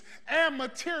dreams and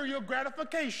material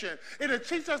gratification. It'll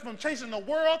teach us from chasing the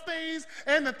world things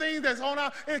and the things that's on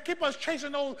our, it'll keep us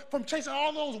from chasing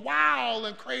all those wild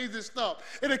and crazy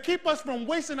stuff. It'll keep us from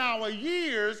wasting our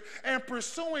years and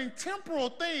pursuing temporal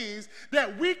things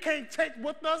that we can't take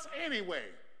with us anyway.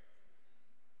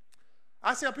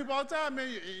 I tell people all the time, man,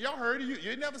 y'all heard it,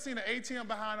 you never seen an ATM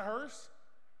behind a hearse.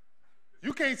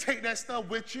 You can't take that stuff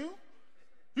with you.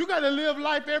 You got to live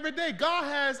life every day. God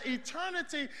has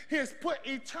eternity. He has put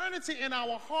eternity in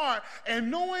our heart, and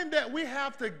knowing that we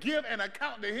have to give an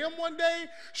account to him one day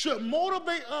should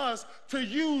motivate us to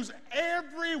use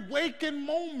every waking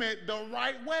moment the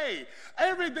right way.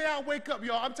 Every day I wake up,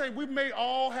 y'all, I'm telling you, we may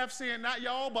all have sinned, not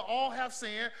y'all, but all have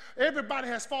sinned. Everybody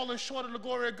has fallen short of the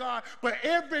glory of God, but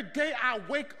every day I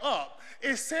wake up,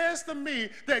 it says to me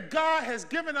that God has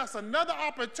given us another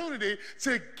opportunity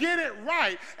to get it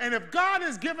right. And if God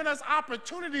is giving us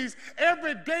opportunities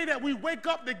every day that we wake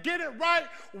up to get it right,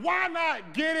 why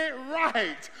not get it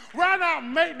right? Why not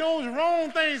make those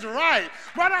wrong things right?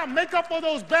 Why not make up for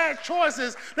those bad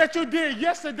choices that you did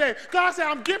yesterday? God said,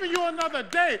 I'm giving you another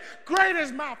day. Great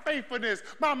is my faithfulness.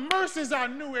 My mercies are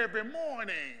new every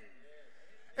morning.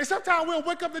 And sometimes we'll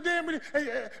wake up the day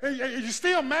and you're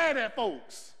still mad at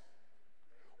folks.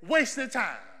 Wasting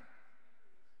time.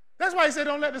 That's why he said,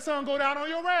 don't let the sun go down on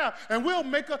your wrath. And we'll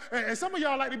make and some of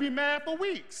y'all like to be mad for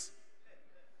weeks.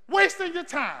 Wasting your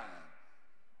time.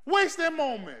 Wasting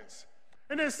moments.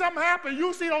 And then something happens,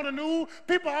 you see it on the news,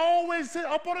 people always sit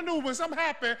up on the news when something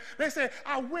happens, they say,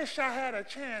 I wish I had a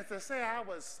chance to say I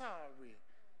was sorry.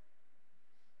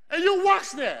 And you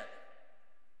watch that.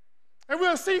 And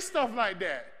we'll see stuff like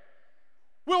that.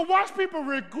 We'll watch people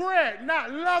regret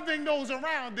not loving those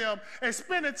around them and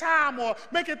spending time or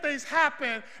making things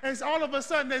happen, and all of a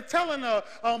sudden they're telling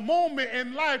a moment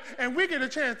in life, and we get a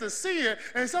chance to see it,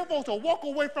 and some folks will walk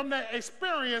away from that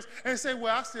experience and say,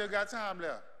 well, I still got time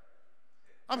left.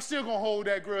 I'm still going to hold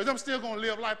that grudge. I'm still going to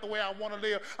live life the way I want to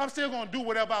live. I'm still going to do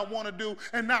whatever I want to do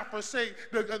and not forsake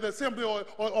the assembly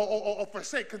or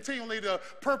forsake continually the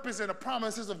purpose and the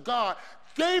promises of God.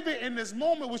 David in this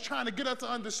moment was trying to get us to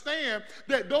understand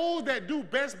that those that do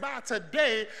best by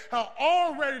today are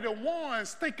already the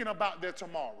ones thinking about their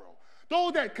tomorrow.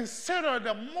 Those that consider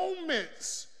the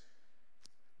moments.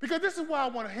 Because this is what I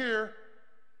want to hear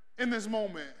in this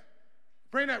moment.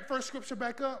 Bring that first scripture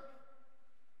back up.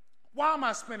 Why am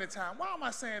I spending time? Why am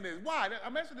I saying this? Why?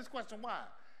 I'm answering this question, why?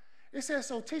 It says,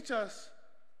 so teach us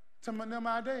to number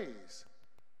our days.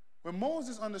 When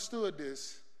Moses understood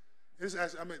this is a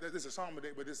psalm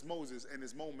today, but this Moses in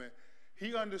this moment,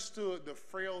 he understood the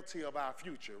frailty of our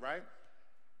future, right?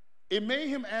 It made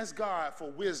him ask God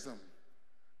for wisdom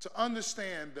to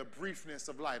understand the briefness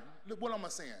of life. Look, what am I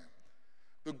saying?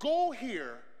 The goal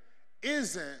here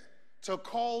isn't to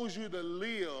cause you to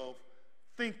live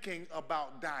thinking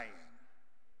about dying,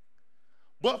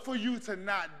 but for you to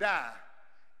not die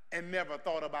and never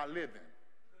thought about living.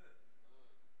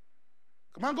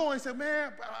 Come on, go and say,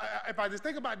 man, if I just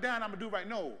think about dying, I'm going to do right.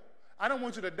 No, I don't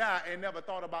want you to die and never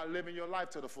thought about living your life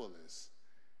to the fullest.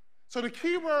 So the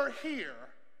key word here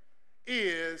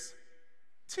is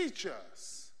teach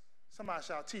us. Somebody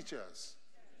shout, teach us.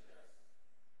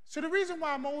 So the reason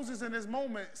why Moses in this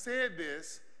moment said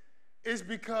this is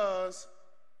because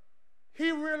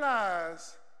he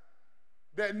realized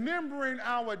that numbering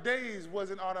our days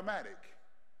wasn't automatic.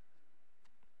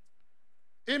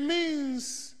 It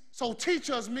means, so teach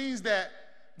us means that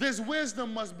this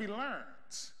wisdom must be learned.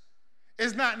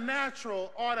 It's not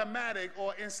natural, automatic,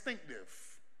 or instinctive.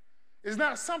 It's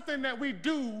not something that we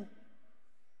do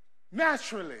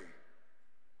naturally.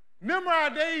 Number our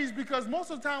days because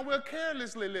most of the time we're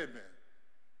carelessly living.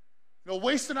 You know,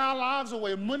 wasting our lives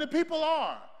away. Many people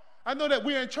are. I know that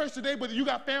we're in church today, but you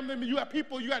got family, you got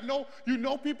people, you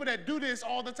know people that do this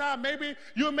all the time. Maybe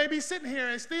you may be sitting here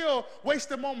and still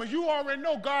waste a moment. You already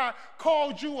know God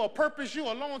called you or purposed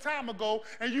you a long time ago,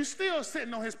 and you still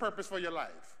sitting on his purpose for your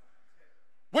life.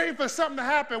 Waiting for something to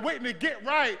happen, waiting to get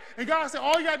right. And God said,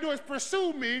 all you got to do is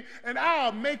pursue me, and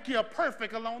I'll make you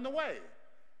perfect along the way.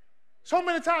 So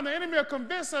many times the enemy will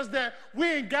convince us that we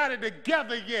ain't got it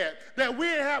together yet, that we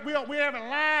haven't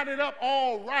lined it up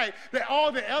all right, that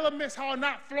all the elements are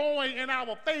not flowing in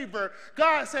our favor.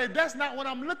 God said, that's not what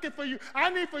I'm looking for you.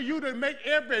 I need for you to make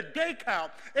every day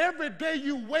count. Every day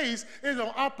you waste is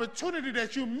an opportunity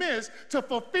that you miss to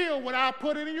fulfill what I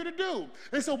put in you to do.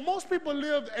 And so most people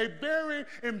live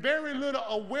in very little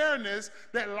awareness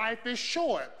that life is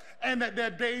short and that their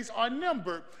days are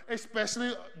numbered,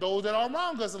 especially those that are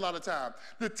around us a lot of times.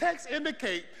 The text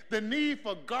indicate the need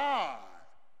for God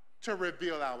to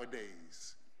reveal our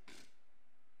days.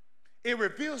 It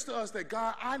reveals to us that,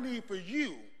 God, I need for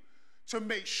you to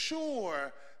make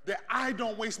sure that I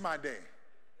don't waste my day.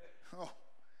 Oh.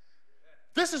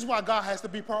 This is why God has to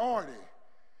be priority.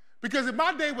 Because if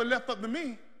my day were left up to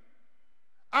me,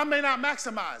 I may not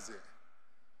maximize it.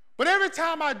 But every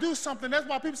time I do something, that's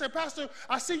why people say, Pastor,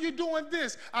 I see you doing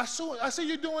this. I see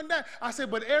you doing that. I say,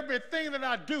 but everything that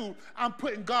I do, I'm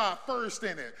putting God first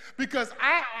in it. Because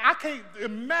I can't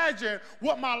imagine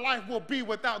what my life will be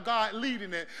without God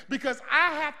leading it. Because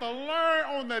I have to learn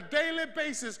on a daily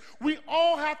basis. We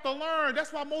all have to learn.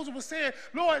 That's why Moses was saying,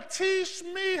 Lord, teach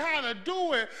me how to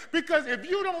do it. Because if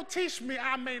you don't teach me,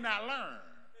 I may not learn.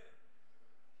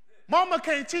 Mama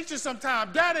can't teach you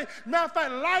sometimes. Daddy, matter of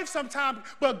fact, life sometimes.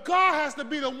 But God has to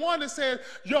be the one that says,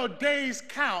 your days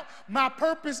count. My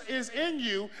purpose is in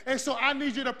you, and so I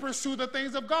need you to pursue the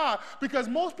things of God. Because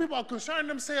most people are concerned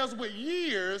themselves with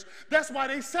years. That's why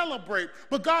they celebrate.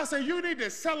 But God said, you need to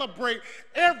celebrate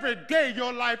every day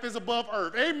your life is above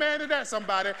earth. Amen to that,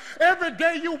 somebody. Every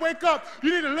day you wake up,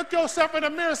 you need to look yourself in the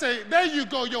mirror and say, there you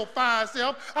go, your fine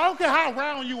self. I don't care how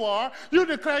round you are. You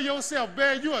declare yourself,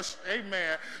 man, you are,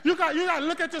 amen. You got to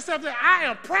look at yourself and say, I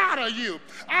am proud of you.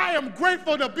 I am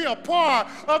grateful to be a part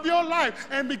of your life,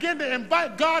 and begin to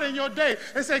invite God in your day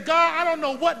and say, God, I don't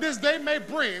know what this day may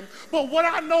bring, but what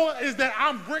I know is that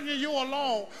I'm bringing you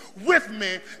along with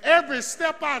me. Every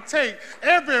step I take,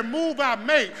 every move I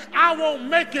make, I won't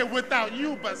make it without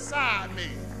you beside me.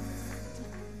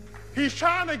 He's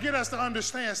trying to get us to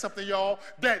understand something, y'all,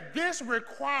 that this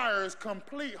requires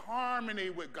complete harmony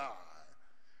with God.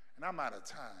 And I'm out of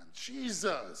time.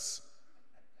 Jesus.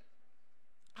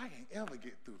 I ain't ever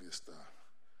get through this stuff.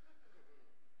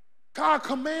 God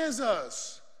commands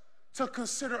us to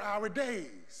consider our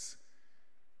days.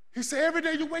 He said every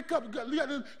day you wake up,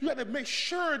 you got to make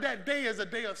sure that day is a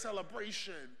day of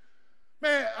celebration.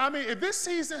 Man, I mean, if this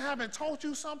season haven't taught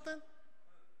you something,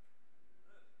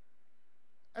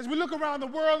 as we look around the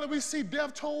world and we see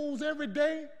death tolls every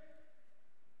day,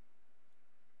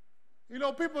 you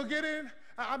know, people get in.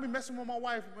 I be messing with my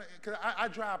wife because I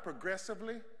drive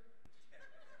progressively.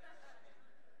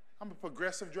 I'm a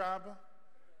progressive driver.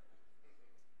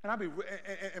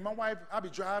 And my wife, I be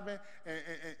driving,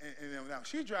 and now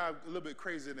she drives a little bit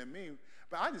crazier than me,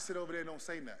 but I just sit over there and don't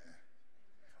say nothing.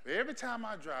 But every time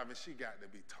I drive, she got to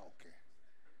be talking.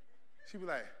 She be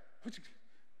like, what you do?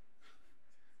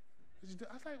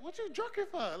 I was like, what you drunken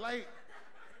for? Like,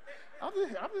 I'm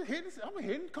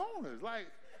hitting corners. Like,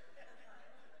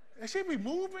 and she be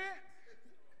moving.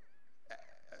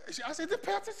 I said, just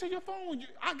pay attention to your phone.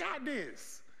 I got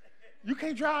this. You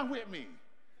can't drive with me.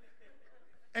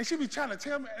 And she be trying to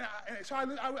tell me, and so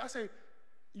I say,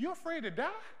 you afraid to die?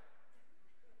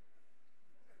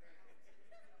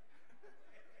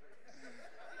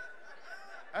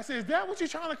 I said, is that what you're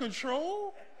trying to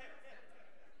control?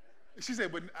 She said,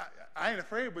 but I ain't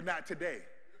afraid, but not today.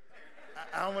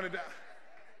 I don't want to die.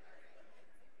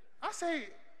 I say,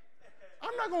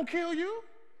 I'm not going to kill you.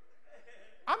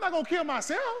 I'm not going to kill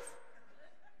myself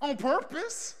on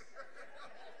purpose.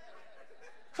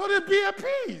 So just be at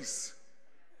peace.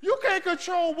 You can't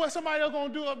control what somebody else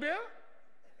going to do up there.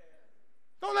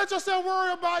 Don't let yourself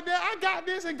worry about that. I got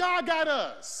this and God got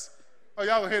us. Oh,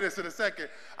 y'all will hear this in a second.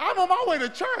 I'm on my way to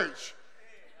church.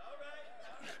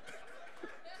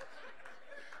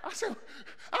 I said,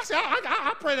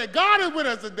 I pray that God is with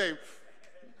us today.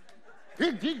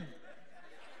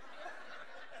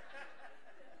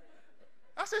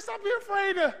 I said, stop being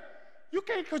afraid of, you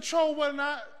can't control whether or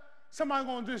not somebody's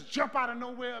going to just jump out of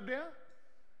nowhere up there.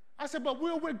 I said, but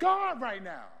we're with God right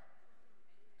now.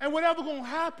 And whatever's going to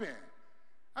happen.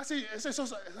 I said,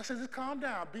 just calm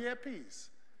down, be at peace.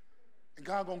 And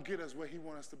God's going to get us where he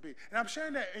wants us to be. And I'm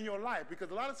sharing that in your life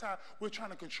because a lot of times we're trying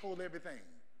to control everything.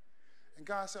 And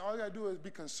God said, all you got to do is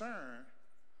be concerned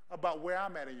about where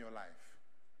I'm at in your life.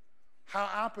 How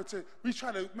I'm protect. We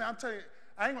try to, man, I'm telling you,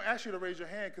 I ain't going to ask you to raise your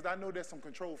hand because I know there's some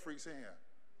control freaks in here.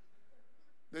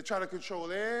 They try to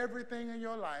control everything in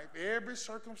your life, every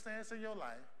circumstance in your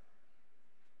life.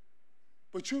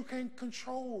 But you can't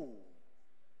control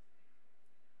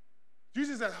You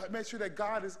just have to make sure that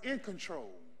God is in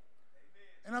control.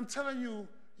 And I'm telling you,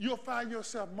 you'll find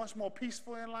yourself much more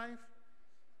peaceful in life.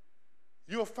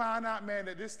 You'll find out, man,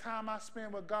 that this time I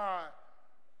spend with God,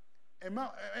 and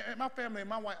my family and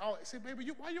my wife always say, baby,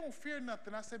 why you don't fear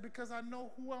nothing? I said, because I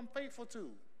know who I'm faithful to.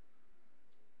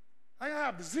 I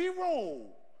have zero.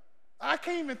 I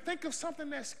can't even think of something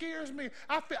that scares me.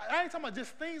 I ain't talking about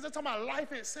just things. I'm talking about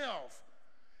life itself.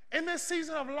 In this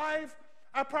season of life,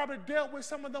 I probably dealt with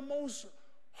some of the most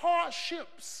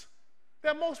hardships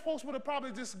that most folks would have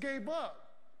probably just gave up.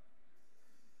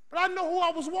 But I know who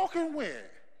I was walking with.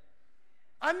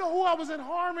 I know who I was in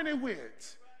harmony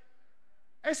with.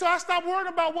 And so I stopped worrying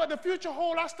about what the future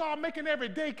holds. I started making every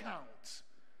day count.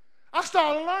 I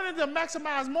started learning to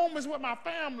maximize moments with my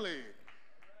family.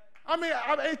 I mean,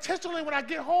 intentionally when I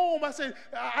get home, I say,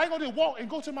 I ain't going to walk and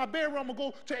go to my bedroom or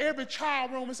go to every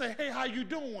child room and say, hey, how you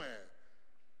doing?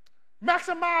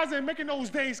 Maximizing, making those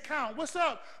days count. What's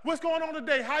up? What's going on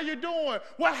today? How you doing?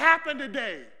 What happened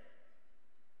today?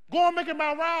 Going making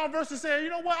my round versus saying, you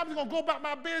know what, I'm just going to go about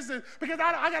my business because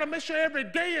I got to make sure every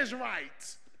day is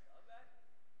right.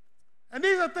 And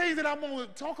these are things that I'm going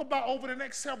to talk about over the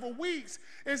next several weeks,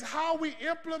 is how we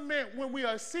implement when we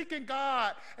are seeking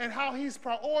God and how he's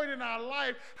priority in our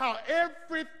life, how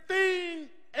everything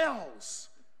else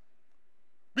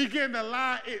begin to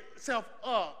line itself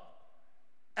up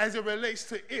as it relates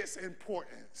to its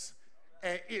importance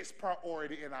and its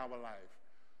priority in our life.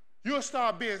 You'll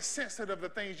start being sensitive to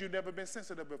things you've never been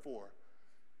sensitive before.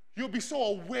 You'll be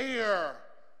so aware.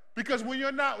 Because when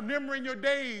you're not numbering your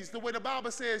days, the way the Bible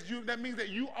says, that means that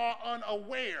you are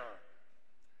unaware.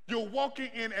 You're walking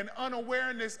in an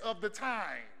unawareness of the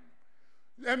time.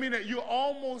 That means that you're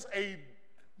almost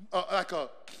like a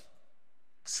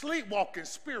sleepwalking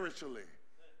spiritually.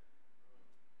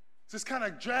 Just kind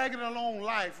of dragging along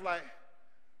life like,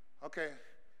 okay,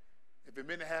 if it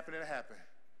meant to happen, it'll happen.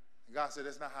 And God said,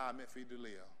 that's not how I meant for you to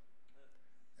live.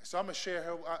 And so I'm going to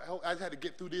share, I just had to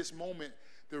get through this moment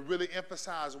to really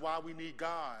emphasize why we need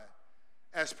God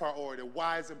as priority,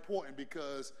 why it's important,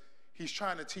 because he's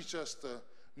trying to teach us to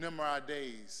number our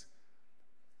days.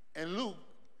 And Luke,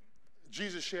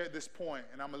 Jesus shared this point,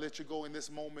 and I'm going to let you go in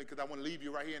this moment because I want to leave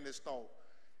you right here in this thought.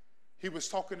 He was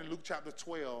talking in Luke chapter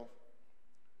 12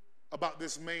 about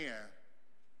this man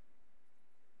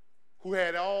who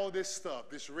had all this stuff,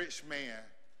 this rich man,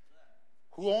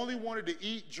 who only wanted to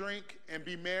eat, drink, and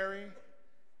be merry,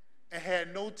 and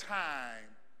had no time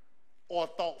or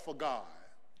thought for God.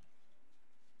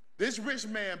 This rich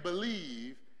man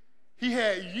believed he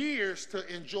had years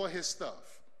to enjoy his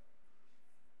stuff,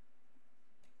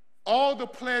 all the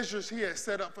pleasures he had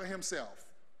set up for himself.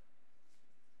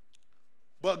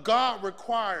 But God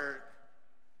required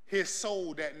his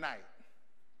soul that night.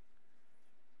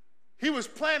 He was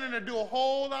planning to do a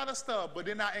whole lot of stuff, but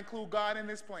did not include God in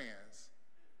his plans.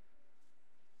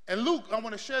 And Luke, I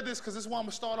want to share this because this is what I'm going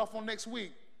to start off on next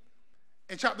week.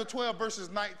 In chapter 12, verses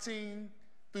 19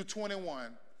 through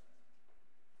 21,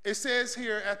 it says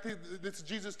here, this is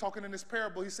Jesus talking in this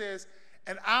parable, he says,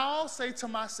 and I'll say to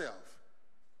myself,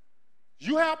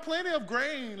 you have plenty of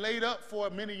grain laid up for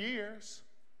many years.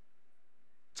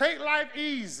 Take life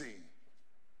easy.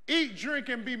 Eat, drink,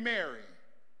 and be merry.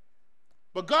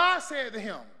 But God said to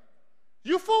him,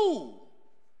 you fool,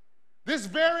 this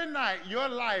very night your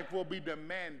life will be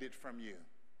demanded from you.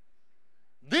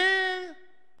 Then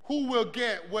who will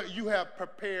get what you have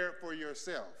prepared for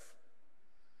yourself?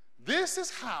 This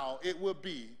is how it will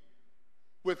be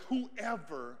with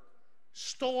whoever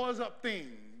stores up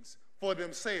things for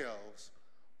themselves,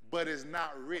 but is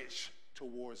not rich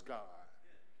towards God.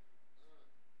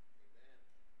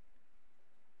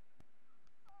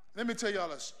 Let me tell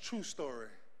y'all a true story.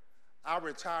 I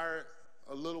retired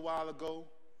a little while ago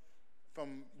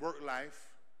from work life.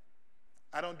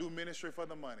 I don't do ministry for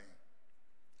the money.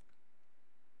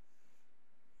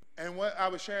 And what I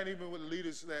was sharing even with the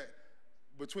leaders, that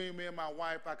between me and my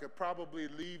wife, I could probably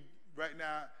leave right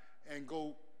now and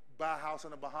go buy a house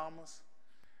in the Bahamas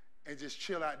and just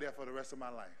chill out there for the rest of my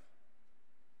life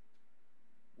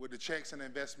with the checks and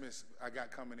investments I got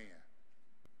coming in.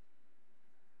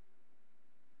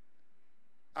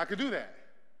 I could do that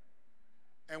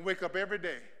and wake up every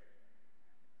day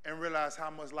and realize how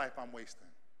much life I'm wasting.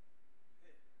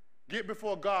 Get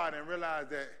before God and realize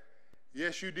that,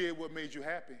 yes, you did what made you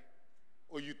happy,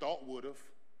 or you thought would have.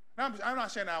 Now, I'm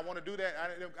not saying that I want to do that.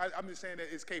 I'm just saying that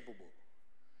it's capable.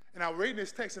 And I was reading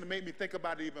this text and it made me think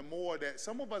about it even more, that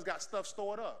some of us got stuff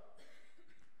stored up.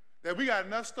 That we got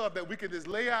enough stuff that we can just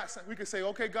lay out. We can say,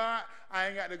 okay, God, I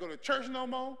ain't got to go to church no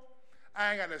more.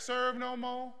 I ain't got to serve no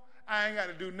more. I ain't got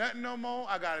to do nothing no more.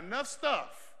 I got enough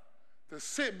stuff To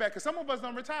sit back, because some of us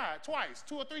done retired twice,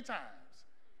 2 or 3 times.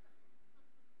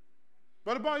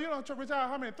 Brother Bond, you don't retire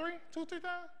how many? 3? 2, 3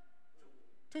 times?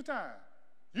 2 times.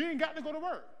 You ain't got to go to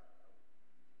work.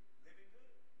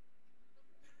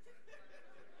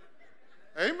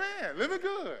 Amen. Living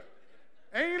good.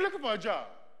 Ain't looking for a job.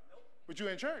 But you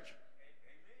in church.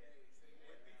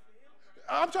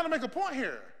 I'm trying to make a point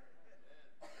here.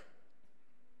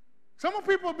 Some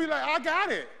people will be like, I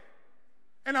got it.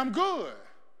 And I'm good.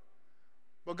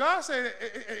 But God said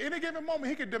at any given moment,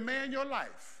 he can demand your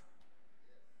life.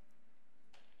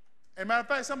 And matter of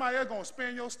fact, somebody else going to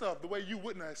spend your stuff the way you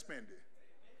wouldn't have spent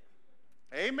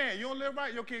it. Amen. You don't live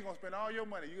right, your kid going to spend all your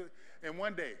money in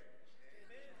one day.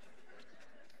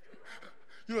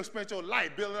 You done spent your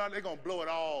life building it out, they're going to blow it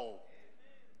all.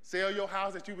 Sell your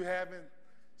house that you be having,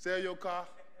 sell your car.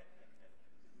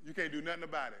 You can't do nothing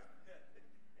about it.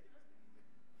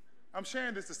 I'm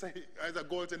sharing this to say as I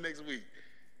go into next week.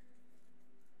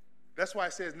 That's why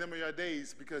it says number your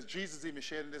days, because Jesus even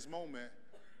shared in this moment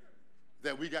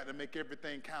that we got to make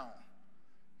everything count.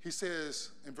 He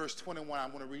says in verse 21, I'm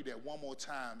going to read that one more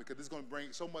time because this is going to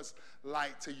bring so much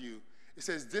light to you. It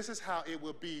says, this is how it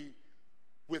will be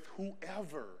with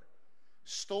whoever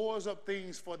stores up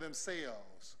things for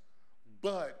themselves,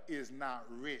 but is not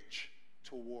rich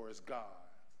towards God.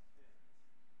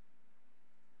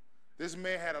 This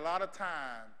man had a lot of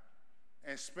time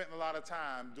and spent a lot of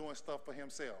time doing stuff for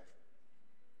himself,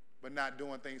 but not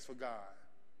doing things for God.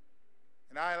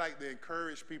 And I like to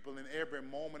encourage people in every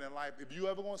moment in life, if you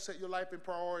ever going to set your life in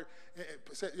priority,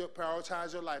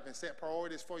 prioritize your life and set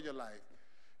priorities for your life,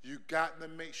 you got to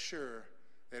make sure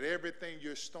that everything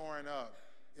you're storing up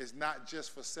is not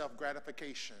just for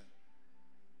self-gratification,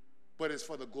 but it's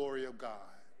for the glory of God.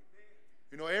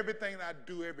 You know, everything I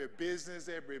do, every business,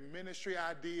 every ministry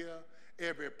idea,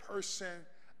 every person,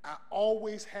 I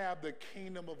always have the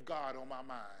kingdom of God on my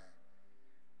mind.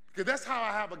 Because that's how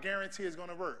I have a guarantee it's going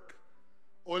to work.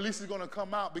 Or at least it's going to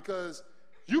come out, because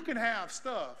you can have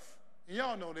stuff, and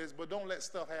y'all know this, but don't let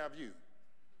stuff have you.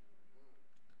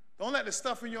 Don't let the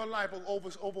stuff in your life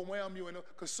overwhelm you and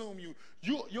consume you.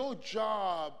 Your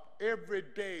job every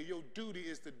day, your duty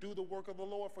is to do the work of the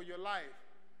Lord for your life.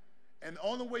 And the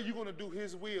only way you're going to do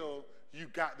his will, you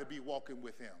got to be walking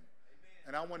with him. Amen.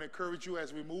 And I want to encourage you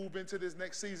as we move into this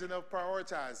next season of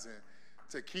prioritizing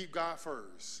to keep God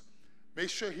first.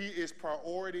 Make sure he is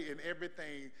priority in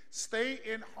everything. Stay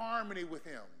in harmony with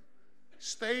him.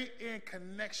 Stay in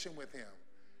connection with him.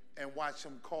 And watch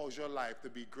him cause your life to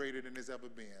be greater than it's ever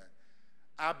been.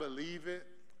 I believe it.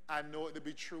 I know it to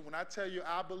be true. When I tell you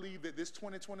I believe that this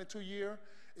 2022 year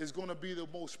is going to be the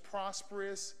most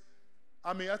prosperous,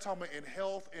 I'm talking about in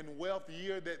health and wealth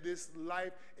year that this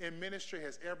life in ministry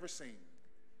has ever seen.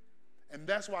 And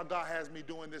that's why God has me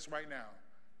doing this right now.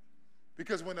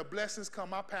 Because when the blessings come,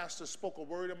 my pastor spoke a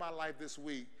word in my life this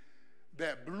week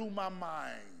that blew my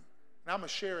mind. And I'm going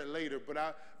to share it later, but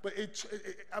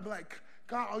I'm like,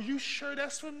 God, are you sure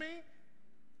that's for me?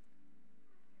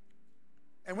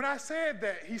 And when I said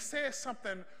that, he said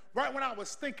something right when I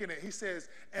was thinking it. He says,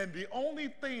 and the only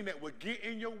thing that would get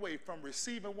in your way from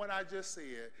receiving what I just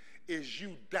said is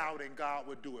you doubting God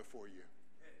would do it for you.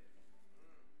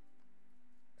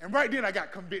 And right then I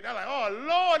got convicted. I was like, oh,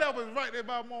 Lord, that was right there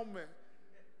my moment.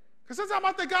 Because sometimes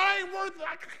I think God ain't worth it.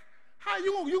 How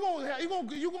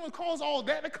you gonna cause all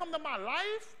that to come to my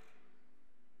life?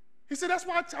 He said, that's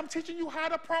why I'm teaching you how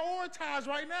to prioritize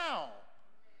right now.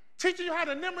 Teaching you how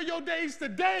to number your days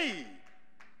today.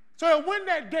 So that when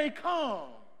that day comes,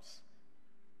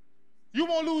 you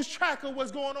won't lose track of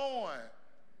what's going on.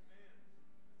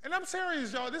 And I'm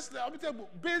serious, y'all. I'm telling you,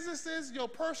 businesses, your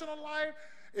personal life,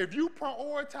 if you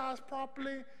prioritize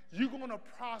properly, you're going to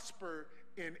prosper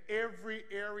in every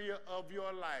area of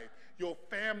your life. Your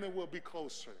family will be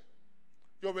closer.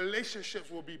 Your relationships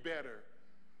will be better.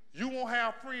 You won't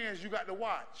have friends you got to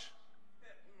watch.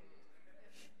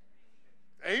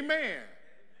 Amen.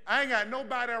 I ain't got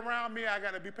nobody around me I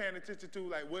got to be paying attention to,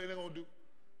 like, what are they going to do?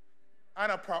 I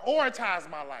done prioritize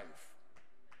my life.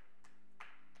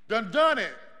 Done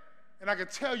it. And I can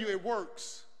tell you it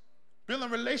works. Building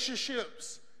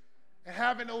relationships and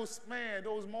having those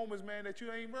moments, man, that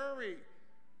you ain't worried.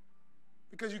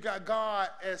 Because you got God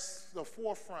as the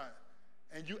forefront.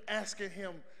 And you asking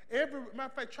him, matter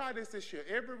of fact, try this year.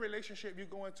 Every relationship you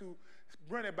go into,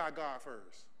 run it by God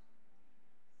first.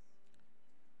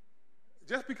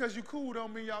 Just because you cool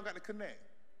don't mean y'all got to connect.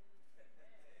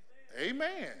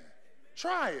 Amen.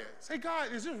 Try it. Say,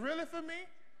 God, is this really for me?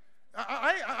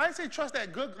 I ain't say trust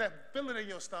that feeling in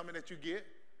your stomach that you get.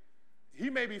 He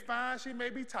may be fine, she may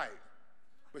be tight,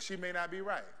 but she may not be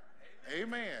right.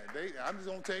 Amen. I'm just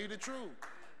going to tell you the truth.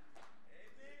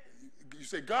 You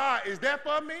say, God, is that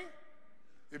for me?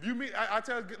 If you meet, I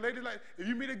tell ladies, like, if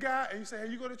you meet a guy and you say,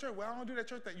 hey, you go to church, well, I don't do that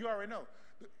church thing. You already know.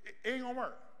 It ain't going to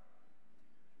work.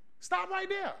 Stop right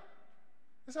there.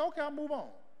 They say, okay, I'll move on.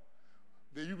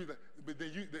 Then you be like, but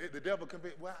then the devil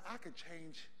convince, well, I could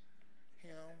change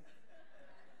him.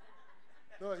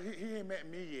 Lord, he ain't met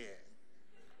me yet.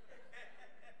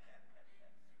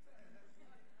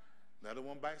 Another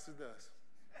one bites the dust.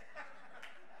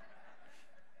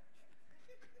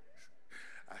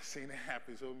 I've seen it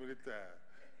happen so many times.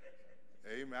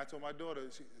 Amen. I told my daughter,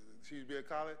 she'd be at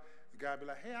college, the guy be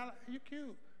like, hey, you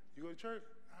cute. You go to church?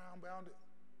 I'm bound to.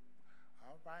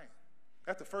 All right.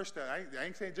 That's the first step. I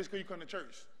ain't saying just because you come to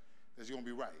church that you're going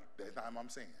to be right. That's not what I'm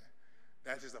saying.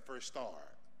 That's just the first start.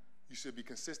 You should be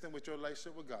consistent with your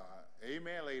relationship with God.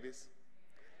 Amen, ladies.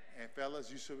 And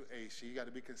fellas, she got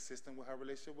to be consistent with her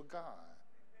relationship with God.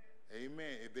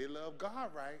 Amen. If they love God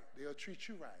right, they'll treat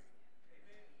you right.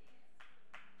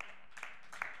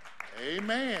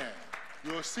 Amen.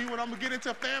 You'll see what I'm going to get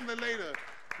into family later.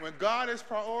 When God is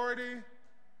priority,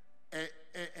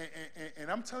 and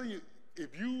I'm telling you,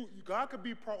 God could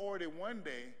be priority one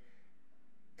day,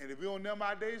 and if we don't number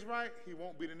our days right, he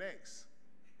won't be the next.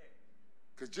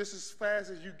 Because just as fast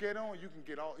as you get on, you can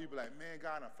get all, you be like, man,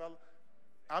 God,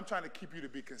 I'm trying to keep you to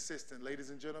be consistent, ladies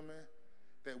and gentlemen,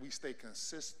 that we stay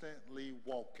consistently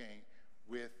walking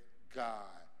with God.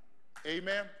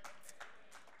 Amen?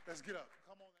 Let's get up.